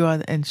want to go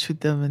out and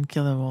shoot them and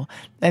kill them all,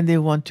 and they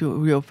want to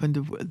reopen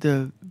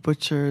the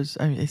butchers.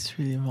 I mean, it's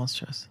really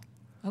monstrous.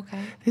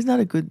 Okay. There's not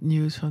a good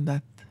news from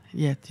that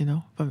yet,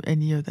 from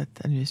any of that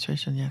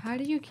administration yet. How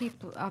do you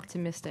keep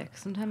optimistic?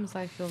 Sometimes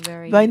I feel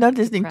very By not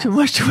listening too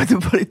much depressed. to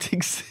what the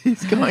politics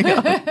is going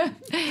on.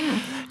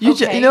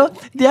 Okay.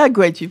 There are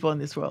great people in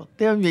this world.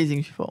 They're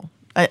amazing people.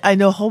 I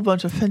know a whole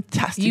bunch of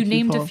fantastic You people.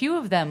 named a few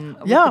of them.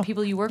 With Yeah. the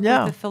people you work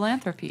Yeah. with, the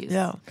philanthropies.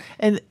 Yeah.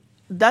 And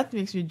that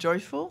makes me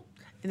joyful.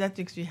 And that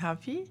makes me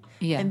happy.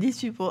 Yeah. And these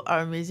people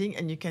are amazing.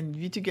 And you can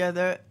be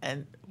together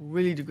and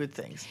really do good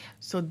things.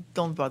 So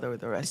don't bother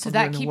with the rest. So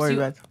Don't even worry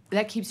about-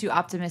 that keeps you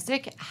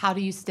optimistic. How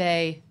do you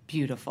stay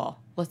beautiful?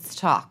 Let's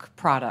talk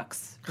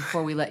products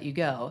before we let you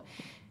go.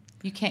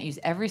 You can't use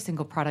every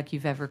single product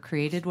you've ever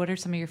created. What are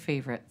some of your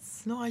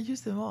favorites? No, I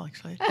use them all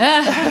actually. Do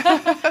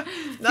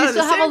you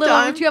still have a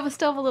little? Do you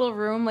still have a little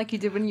room like you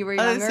did when you were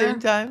younger? At the same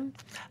time,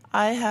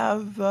 I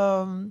have.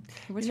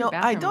 What's you your know,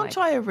 I bathroom don't like?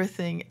 try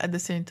everything at the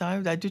same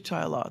time. But I do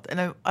try a lot,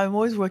 and I'm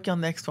always working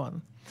on the next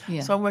one.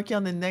 Yeah. So I'm working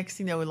on the next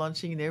thing that we're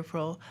launching in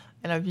April,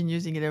 and I've been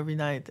using it every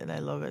night, and I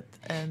love it.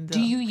 And Do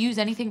you use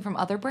anything from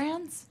other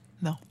brands?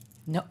 No.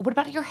 No. What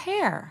about your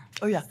hair?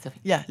 Oh yeah,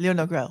 yeah,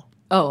 Leonard Grell.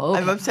 Oh,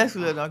 okay. I'm obsessed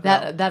with Leonard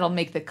Grell. That'll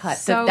make the cut.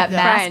 So that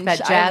French. mask,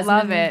 that jasmine. I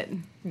love it.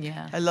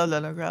 Yeah. I love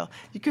Leonard Grell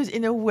because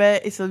in a way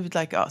it's a little bit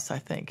like us. I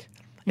think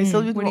it's a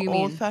little bit What do you more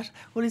mean? old-fashioned.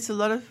 Well, it's a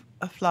lot of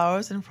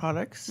flowers and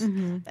products,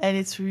 and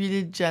it's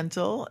really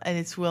gentle and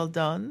it's well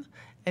done,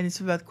 and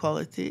it's about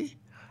quality,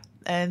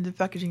 and the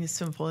packaging is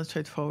simple and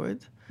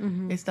straightforward.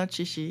 It's not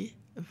chichi,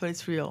 but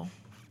it's real.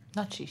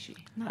 Not shishi.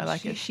 I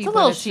like it. It's a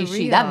little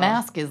shishi. That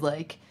mask is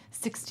like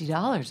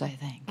 $60, I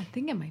think. I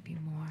think it might be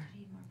more.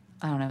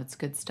 I don't know. It's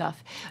good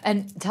stuff.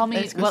 And tell me,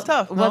 It's good what,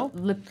 stuff, what no?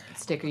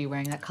 lipstick are you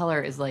wearing? That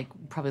color is like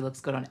probably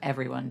looks good on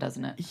everyone,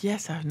 doesn't it?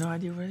 Yes, I have no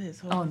idea what it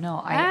is. Oh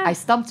no, I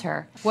stumped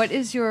her. What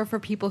is for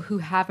people who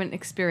haven't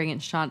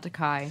experienced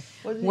Chantecaille?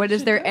 What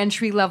is is their it?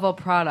 entry level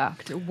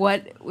product?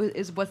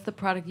 What's the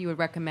product you would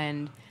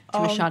recommend to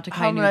a Chantecaille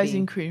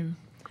harmonizing newbie? cream.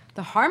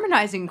 The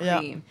harmonizing Yeah.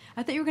 cream.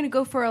 I thought you were going to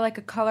go for like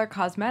a color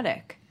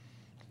cosmetic.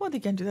 Well, they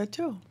can do that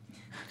too.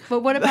 But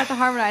what about the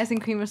harmonizing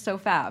cream is so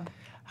fab?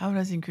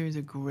 Harmonizing cream is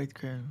a great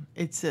cream.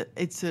 It's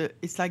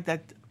like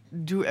that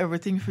do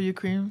everything for you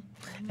cream,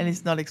 and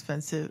it's not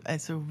expensive. And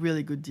it's a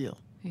really good deal.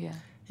 Yeah.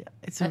 Yeah,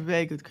 it's a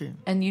very good cream.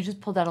 And you just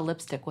pulled out a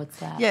lipstick. What's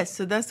that? Yes,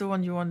 so that's the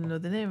one you want to know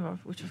the name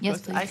of, which of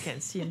Yes, course I please.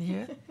 can't see in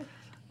here.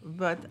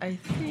 But I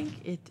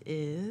think it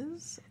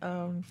is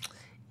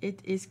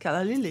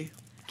Calla Lily.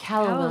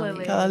 Calla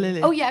Lily. Calla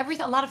Lily. Oh yeah,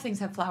 a lot of things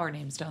have flower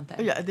names, don't they?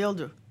 Oh, yeah, they all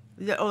do.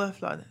 They all have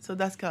flower. So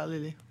that's Calla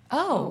Lily.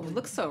 Oh, It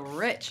looks so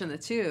rich in the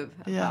tube.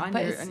 Yeah. on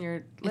But your it's- on your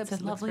it's lips, a it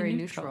looks lovely very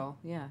neutral.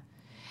 Yeah.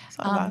 It's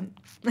not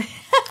bad.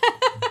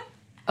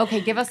 Okay,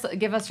 give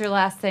us your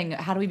last thing.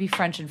 How do we be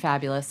French and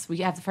fabulous? We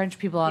have the French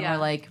people on. Yeah. We're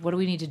like, what do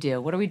we need to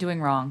do? What are we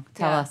doing wrong?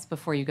 Tell Yeah. us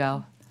before you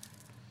go.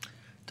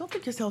 Don't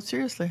take yourself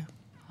seriously.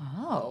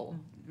 Oh,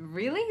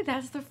 Really?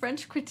 That's the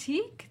French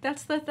critique?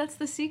 That's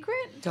the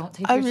secret? don't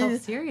take I yourself mean,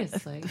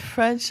 seriously.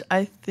 French,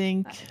 I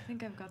think. I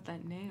think I've got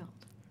that nailed.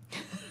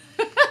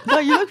 No,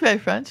 you look very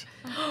French.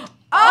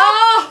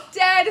 Oh,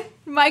 dead.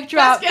 Mic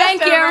drop.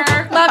 Thank you.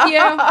 Love you.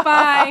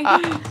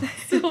 Bye.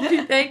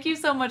 Sylvie, thank you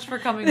so much for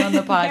coming on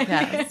the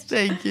podcast.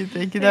 Thank you.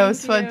 That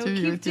was fun to be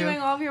Keep with you. doing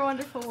all of your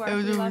wonderful work. It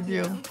was We with love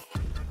you. you.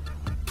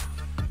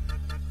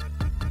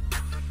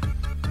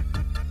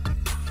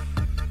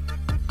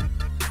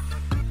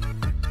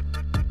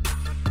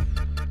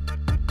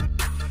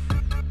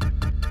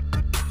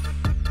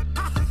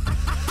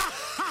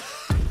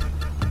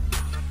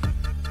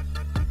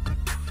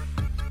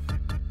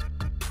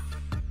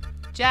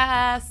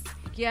 Jess,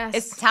 Yes.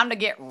 it's time to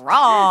get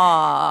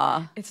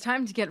raw. It's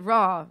time to get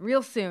raw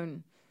real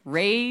soon.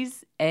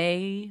 Raise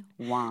a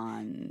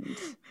wand.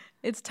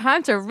 It's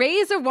time to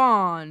raise a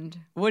wand.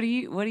 What are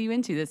you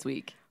into this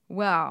week?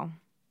 Well,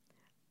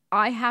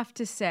 I have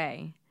to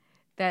say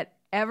that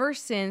ever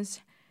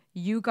since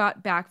you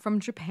got back from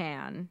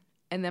Japan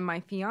and then my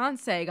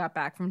fiance got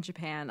back from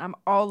Japan, I'm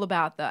all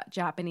about the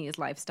Japanese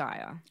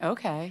lifestyle.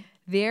 Okay.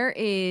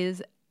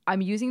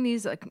 I'm using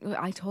these, like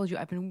I told you,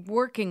 I've been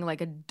working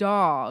like a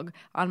dog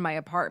on my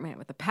apartment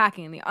with the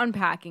packing and the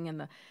unpacking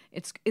and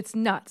it's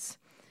nuts.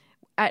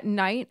 At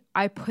night,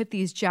 I put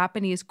these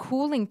Japanese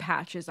cooling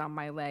patches on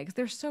my legs.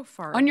 They're so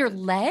far. On your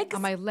legs?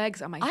 On my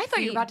legs, on my feet. I thought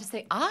you were about to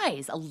say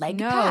eyes. A leg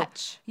No.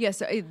 patch.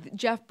 Yes,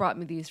 Jeff brought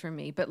me these for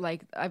me, but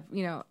like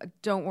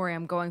don't worry,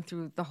 I'm going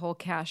through the whole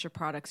cache of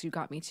products you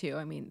got me too.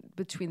 I mean,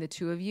 between the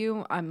two of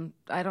you,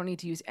 I don't need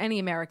to use any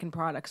American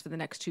products for the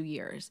next 2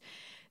 years.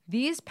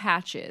 These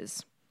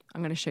patches,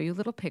 I'm going to show you a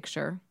little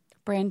picture.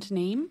 Brand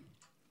name?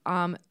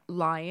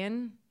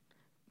 Lion,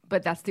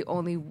 but that's the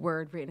only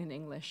word written in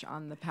English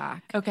on the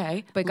pack.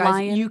 Okay. But guys,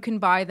 Lion. you can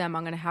buy them.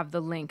 I'm going to have the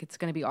link. It's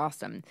going to be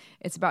awesome.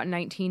 It's about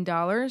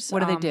 $19. What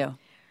do they do?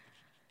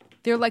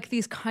 They're like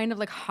these kind of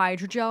like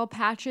hydrogel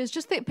patches.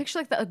 Just picture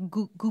like the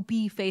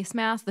goopy face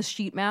mask, the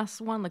sheet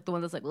mask one, like the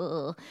one that's like,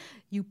 ugh.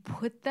 You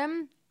put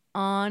them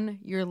on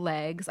your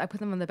legs. I put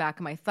them on the back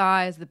of my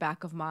thighs, the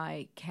back of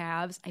my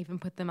calves. I even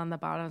put them on the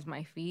bottoms of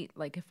my feet,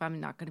 like if I'm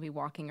not going to be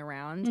walking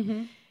around.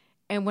 Mm-hmm.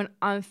 And when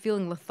I'm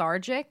feeling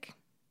lethargic,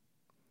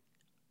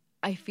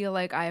 I feel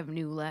like I have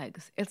new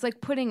legs. It's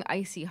like putting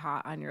icy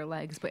hot on your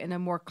legs, but in a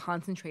more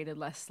concentrated,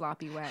 less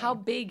sloppy way. How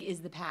big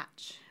is the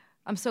patch?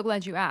 I'm so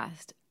glad you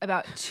asked.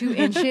 About 2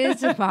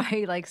 inches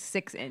by like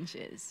 6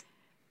 inches.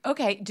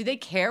 Okay. Do they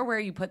care where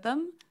you put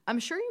them? I'm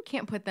sure you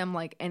can't put them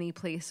like any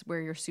place where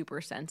you're super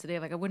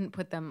sensitive. Like I wouldn't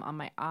put them on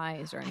my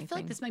eyes or anything. I feel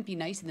like this might be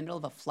nice in the middle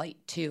of a flight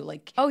too.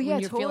 Like Oh, yeah, when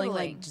you're feeling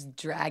totally. like just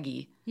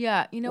draggy.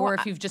 Yeah, you know Or what?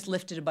 if you've just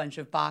lifted a bunch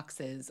of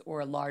boxes or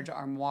a large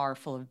armoire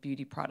full of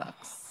beauty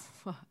products.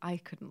 I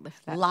couldn't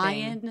lift that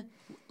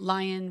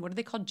Lion, what are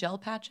they called? Gel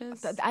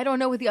patches? I don't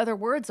know what the other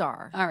words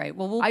are. All right.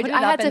 Well, we'll I put it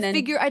had up to and then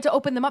figure. I had to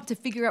open them up to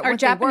figure out our what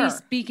they were.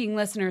 Japanese-speaking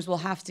listeners will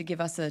have to give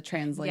us a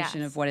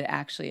translation of what it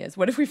actually is.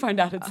 What if we find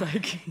out it's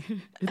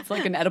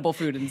like an edible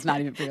food and it's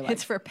not even for your life?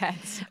 It's for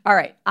pets. All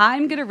right.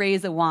 I'm going to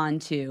raise a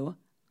wand to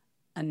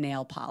a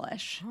nail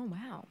polish. Oh,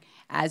 wow.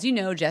 As you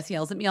know, Jess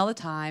yells at me all the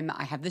time.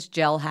 I have this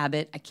gel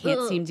habit. I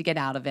can't seem to get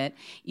out of it,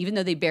 even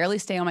though they barely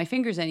stay on my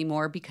fingers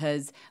anymore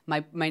because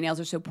my nails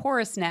are so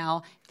porous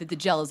now that the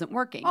gel isn't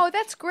working. Oh,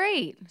 that's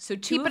great. So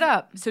keep it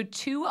up. So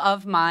 2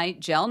 of my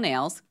gel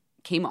nails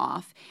came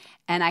off,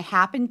 and I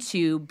happened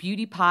to,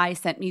 Beauty Pie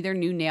sent me their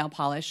new nail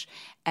polish,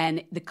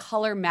 and the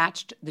color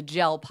matched the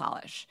gel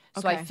polish.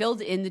 So I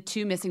filled in the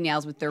 2 missing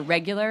nails with their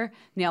regular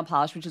nail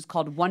polish, which is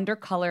called Wonder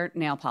Color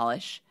Nail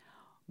Polish.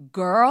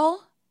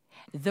 Girl,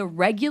 the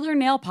regular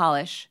nail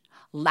polish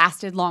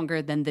lasted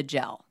longer than the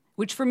gel,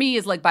 which for me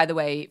is like, by the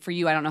way, for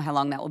you, I don't know how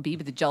long that will be,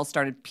 but the gel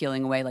started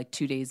peeling away like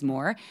 2 days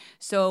more.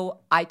 So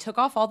I took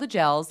off all the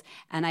gels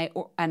and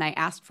I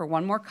asked for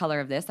one more color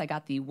of this. I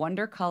got the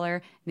Wonder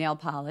Color nail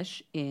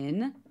polish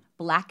in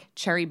Black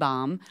Cherry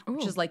Bomb,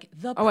 which is like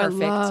the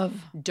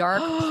perfect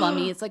dark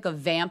plummy. It's like a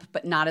vamp,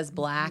 but not as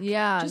black.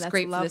 Yeah, just that's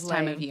great for this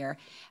time of year.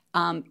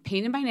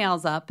 Painted my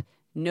nails up.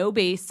 No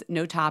base,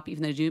 no top,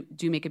 even though I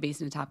do make a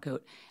base and a top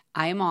coat.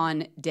 I am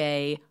on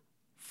day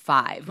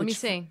 5. Let me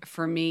see.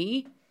 For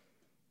me,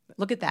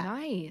 look at that.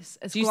 Nice.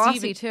 It's Do you glossy,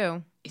 see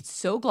too. It's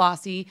so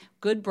glossy,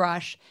 good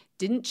brush,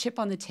 didn't chip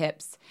on the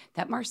tips.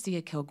 That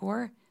Marcia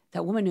Kilgore,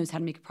 that woman knows how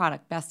to make a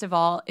product. Best of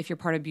all, if you're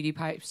part of Beauty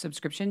Pie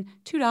subscription,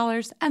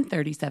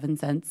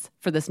 $2.37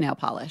 for this nail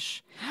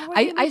polish.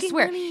 I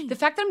swear, the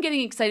fact that I'm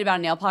getting excited about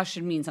a nail polish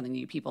should mean something to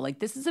you people. Like,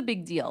 this is a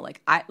big deal.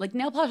 Like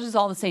nail polish is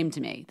all the same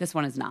to me. This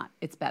one is not.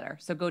 It's better.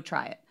 So go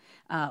try it.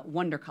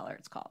 Wonder Color,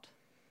 it's called.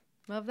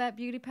 Love that,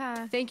 Beauty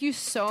Pie. Thank you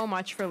so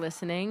much for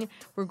listening.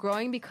 We're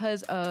growing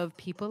because of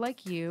people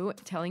like you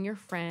telling your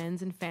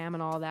friends and fam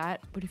and all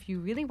that. But if you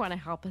really want to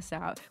help us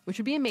out, which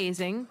would be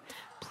amazing,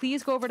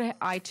 please go over to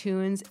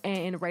iTunes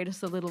and write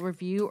us a little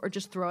review or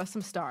just throw us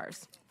some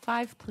stars.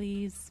 5,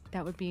 please.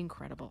 That would be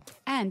incredible.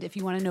 And if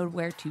you want to know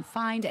where to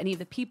find any of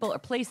the people or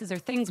places or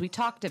things we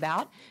talked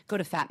about, go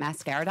to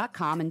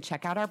fatmascara.com and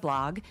check out our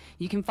blog.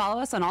 You can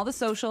follow us on all the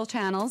social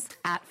channels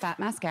at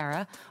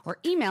fatmascara or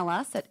email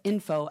us at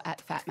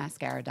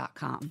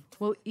info@fatmascara.com.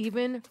 We'll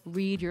even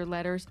read your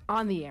letters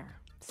on the air.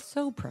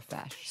 So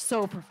profesh.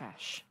 So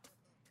profesh.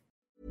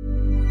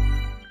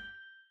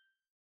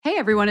 Hey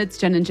everyone, it's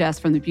Jen and Jess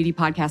from the beauty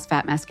podcast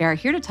Fat Mascara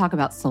here to talk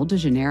about Sol de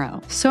Janeiro.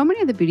 So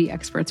many of the beauty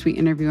experts we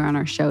interview on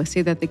our show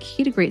say that the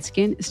key to great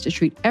skin is to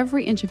treat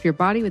every inch of your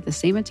body with the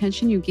same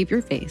attention you give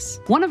your face.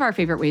 One of our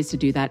favorite ways to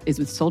do that is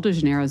with Sol de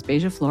Janeiro's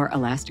Beija Flor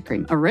Elastic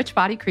Cream, a rich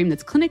body cream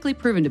that's clinically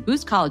proven to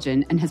boost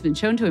collagen and has been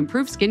shown to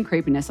improve skin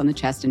crepiness on the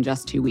chest in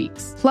just 2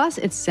 weeks. Plus,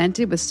 it's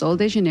scented with Sol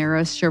de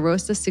Janeiro's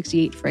Charosta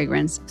 68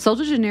 fragrance. Sol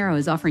de Janeiro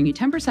is offering you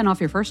 10% off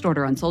your first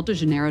order on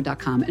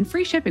soldejaneiro.com and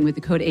free shipping with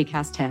the code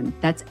ACAST10.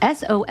 That's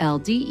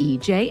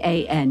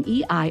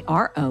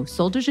SOLDEJANEIRO,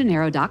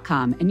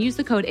 soldejaneiro.com, and use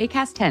the code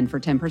ACAST10 for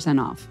 10%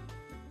 off.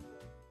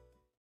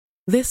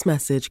 This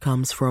message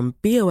comes from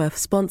BOF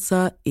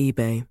sponsor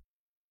eBay.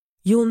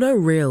 You'll know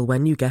real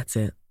when you get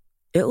it.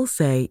 It'll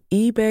say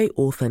eBay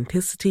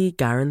Authenticity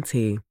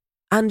Guarantee.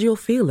 And you'll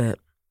feel it.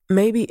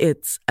 Maybe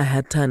it's a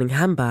head-turning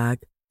handbag,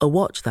 a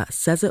watch that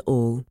says it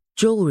all,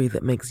 jewelry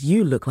that makes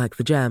you look like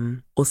the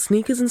gem, or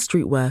sneakers and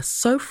streetwear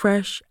so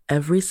fresh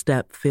every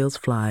step feels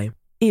fly.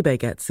 eBay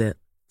gets it.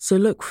 So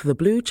look for the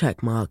blue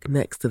check mark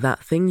next to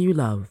that thing you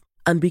love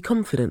and be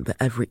confident that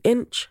every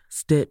inch,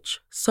 stitch,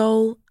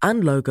 sole,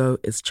 and logo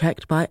is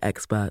checked by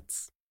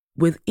experts.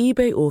 With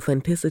eBay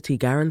Authenticity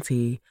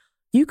Guarantee,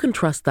 you can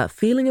trust that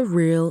feeling of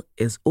real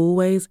is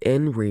always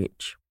in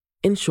reach.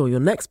 Ensure your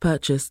next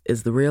purchase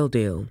is the real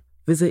deal.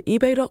 Visit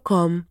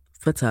ebay.com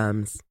for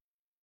terms.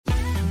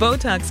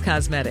 Botox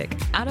Cosmetic,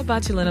 out of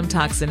botulinum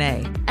toxin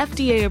A,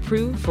 FDA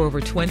approved for over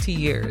 20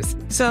 years.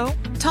 So,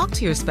 talk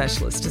to your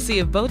specialist to see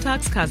if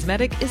Botox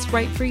Cosmetic is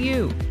right for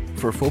you.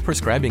 For full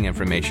prescribing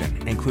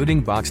information, including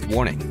boxed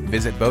warning,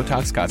 visit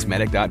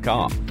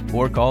BotoxCosmetic.com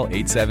or call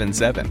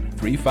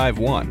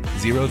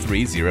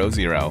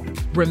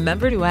 877-351-0300.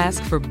 Remember to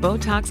ask for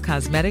Botox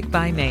Cosmetic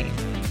by name.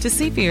 To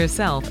see for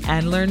yourself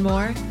and learn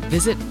more,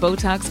 visit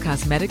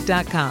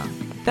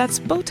BotoxCosmetic.com. That's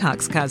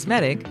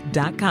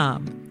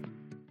BotoxCosmetic.com.